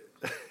 18 and...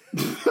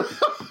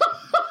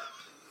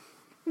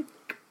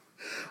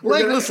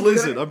 Legless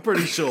lizard, I'm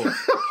pretty sure.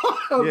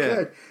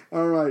 Okay. Yeah.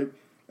 All right.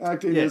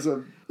 Acting as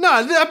a...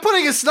 No,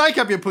 putting a snake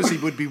up your pussy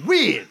would be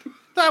weird.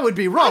 That would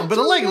be wrong. But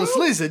a legless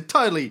lizard,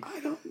 totally... I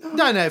don't know.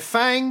 Don't have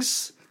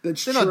fangs.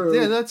 That's They're true.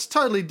 Not, that's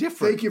totally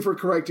different. Thank you for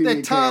correcting me,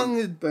 Their tongue...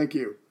 Cam. Thank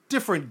you.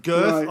 Different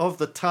girth Right. of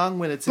the tongue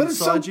when it's But it's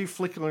inside so you,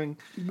 flickering.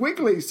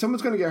 Wiggly.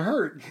 Someone's going to get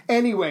hurt.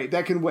 Anyway,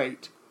 that can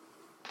wait.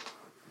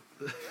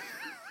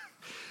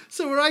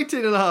 So we're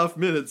 18 and a half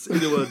minutes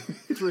into a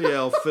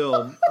 3-hour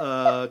film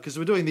because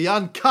we're doing the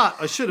uncut.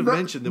 I should have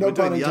mentioned that we're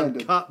doing the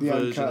uncut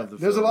version of the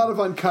film. There's a lot of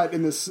uncut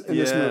in this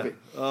movie.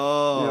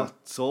 Oh,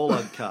 it's all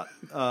uncut.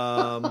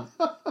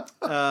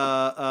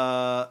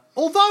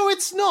 Although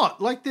it's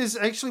not. Like there's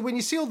actually, when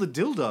you see all the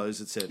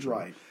dildos, etc.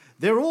 Right.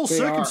 They're all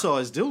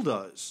circumcised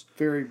dildos.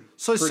 Very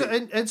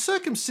and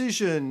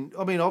circumcision,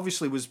 I mean,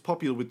 obviously was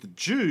popular with the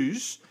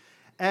Jews.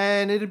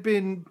 And it had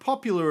been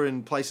popular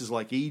in places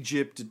like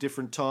Egypt at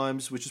different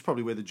times, which is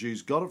probably where the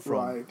Jews got it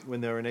from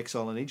when they were in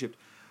exile in Egypt.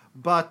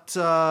 But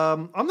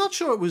I'm not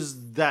sure it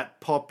was that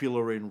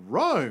popular in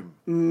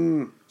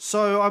Rome.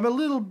 So I'm a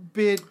little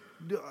bit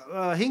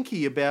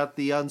hinky about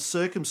the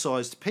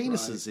uncircumcised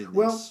penises in this.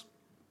 Well,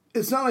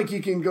 it's not like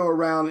you can go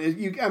around.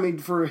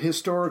 For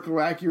historical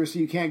accuracy,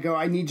 you can't go,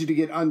 I need you to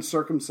get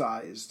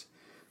uncircumcised.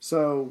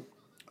 So...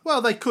 Well,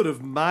 they could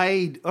have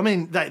made... I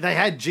mean, they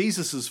had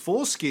Jesus's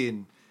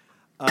foreskin...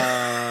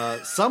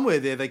 somewhere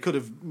there they could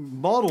have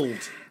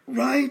modelled.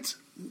 Right,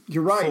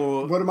 you're right.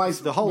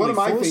 The holy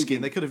foreskin?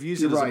 Thinking? They could have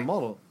used it as a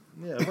model.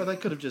 Yeah, well, they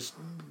could have just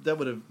that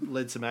would have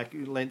lent some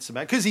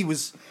because he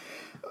was.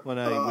 Well,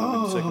 no, he would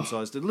have been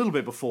circumcised a little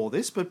bit before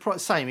this,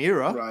 but same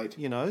era. Right.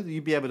 You know,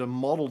 you'd be able to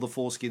model the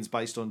foreskins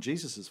based on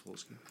Jesus's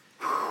foreskin.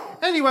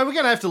 Anyway, we're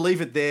going to have to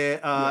leave it there.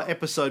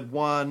 Episode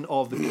 1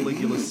 of the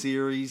Caligula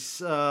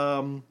series.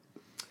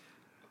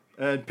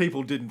 And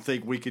people didn't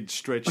think we could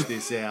stretch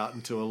this out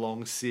into a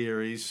long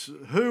series.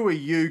 Who are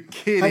you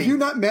kidding? Have you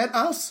not met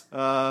us?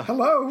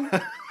 Hello.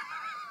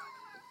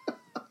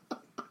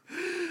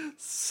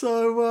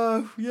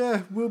 So,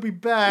 we'll be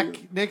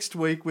back next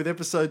week with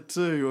episode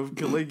 2 of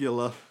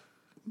Caligula.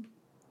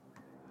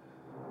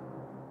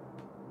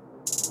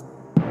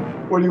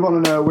 What do you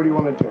want to know? What do you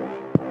want to do?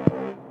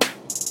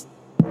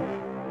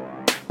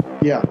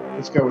 Yeah,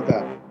 let's go with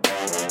that.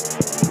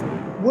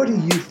 What do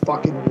you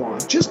fucking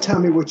want? Just tell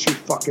me what you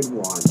fucking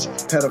want,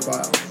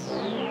 pedophile.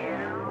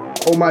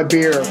 Oh, my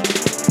beer.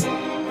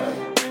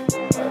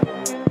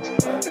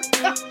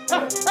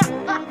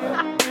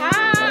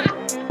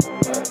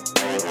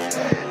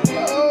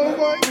 Oh,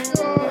 my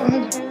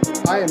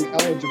God. I am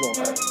eligible.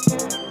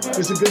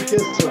 It's a good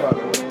kiss, too, by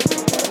the way.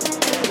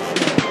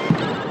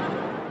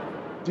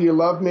 Do you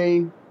love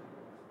me?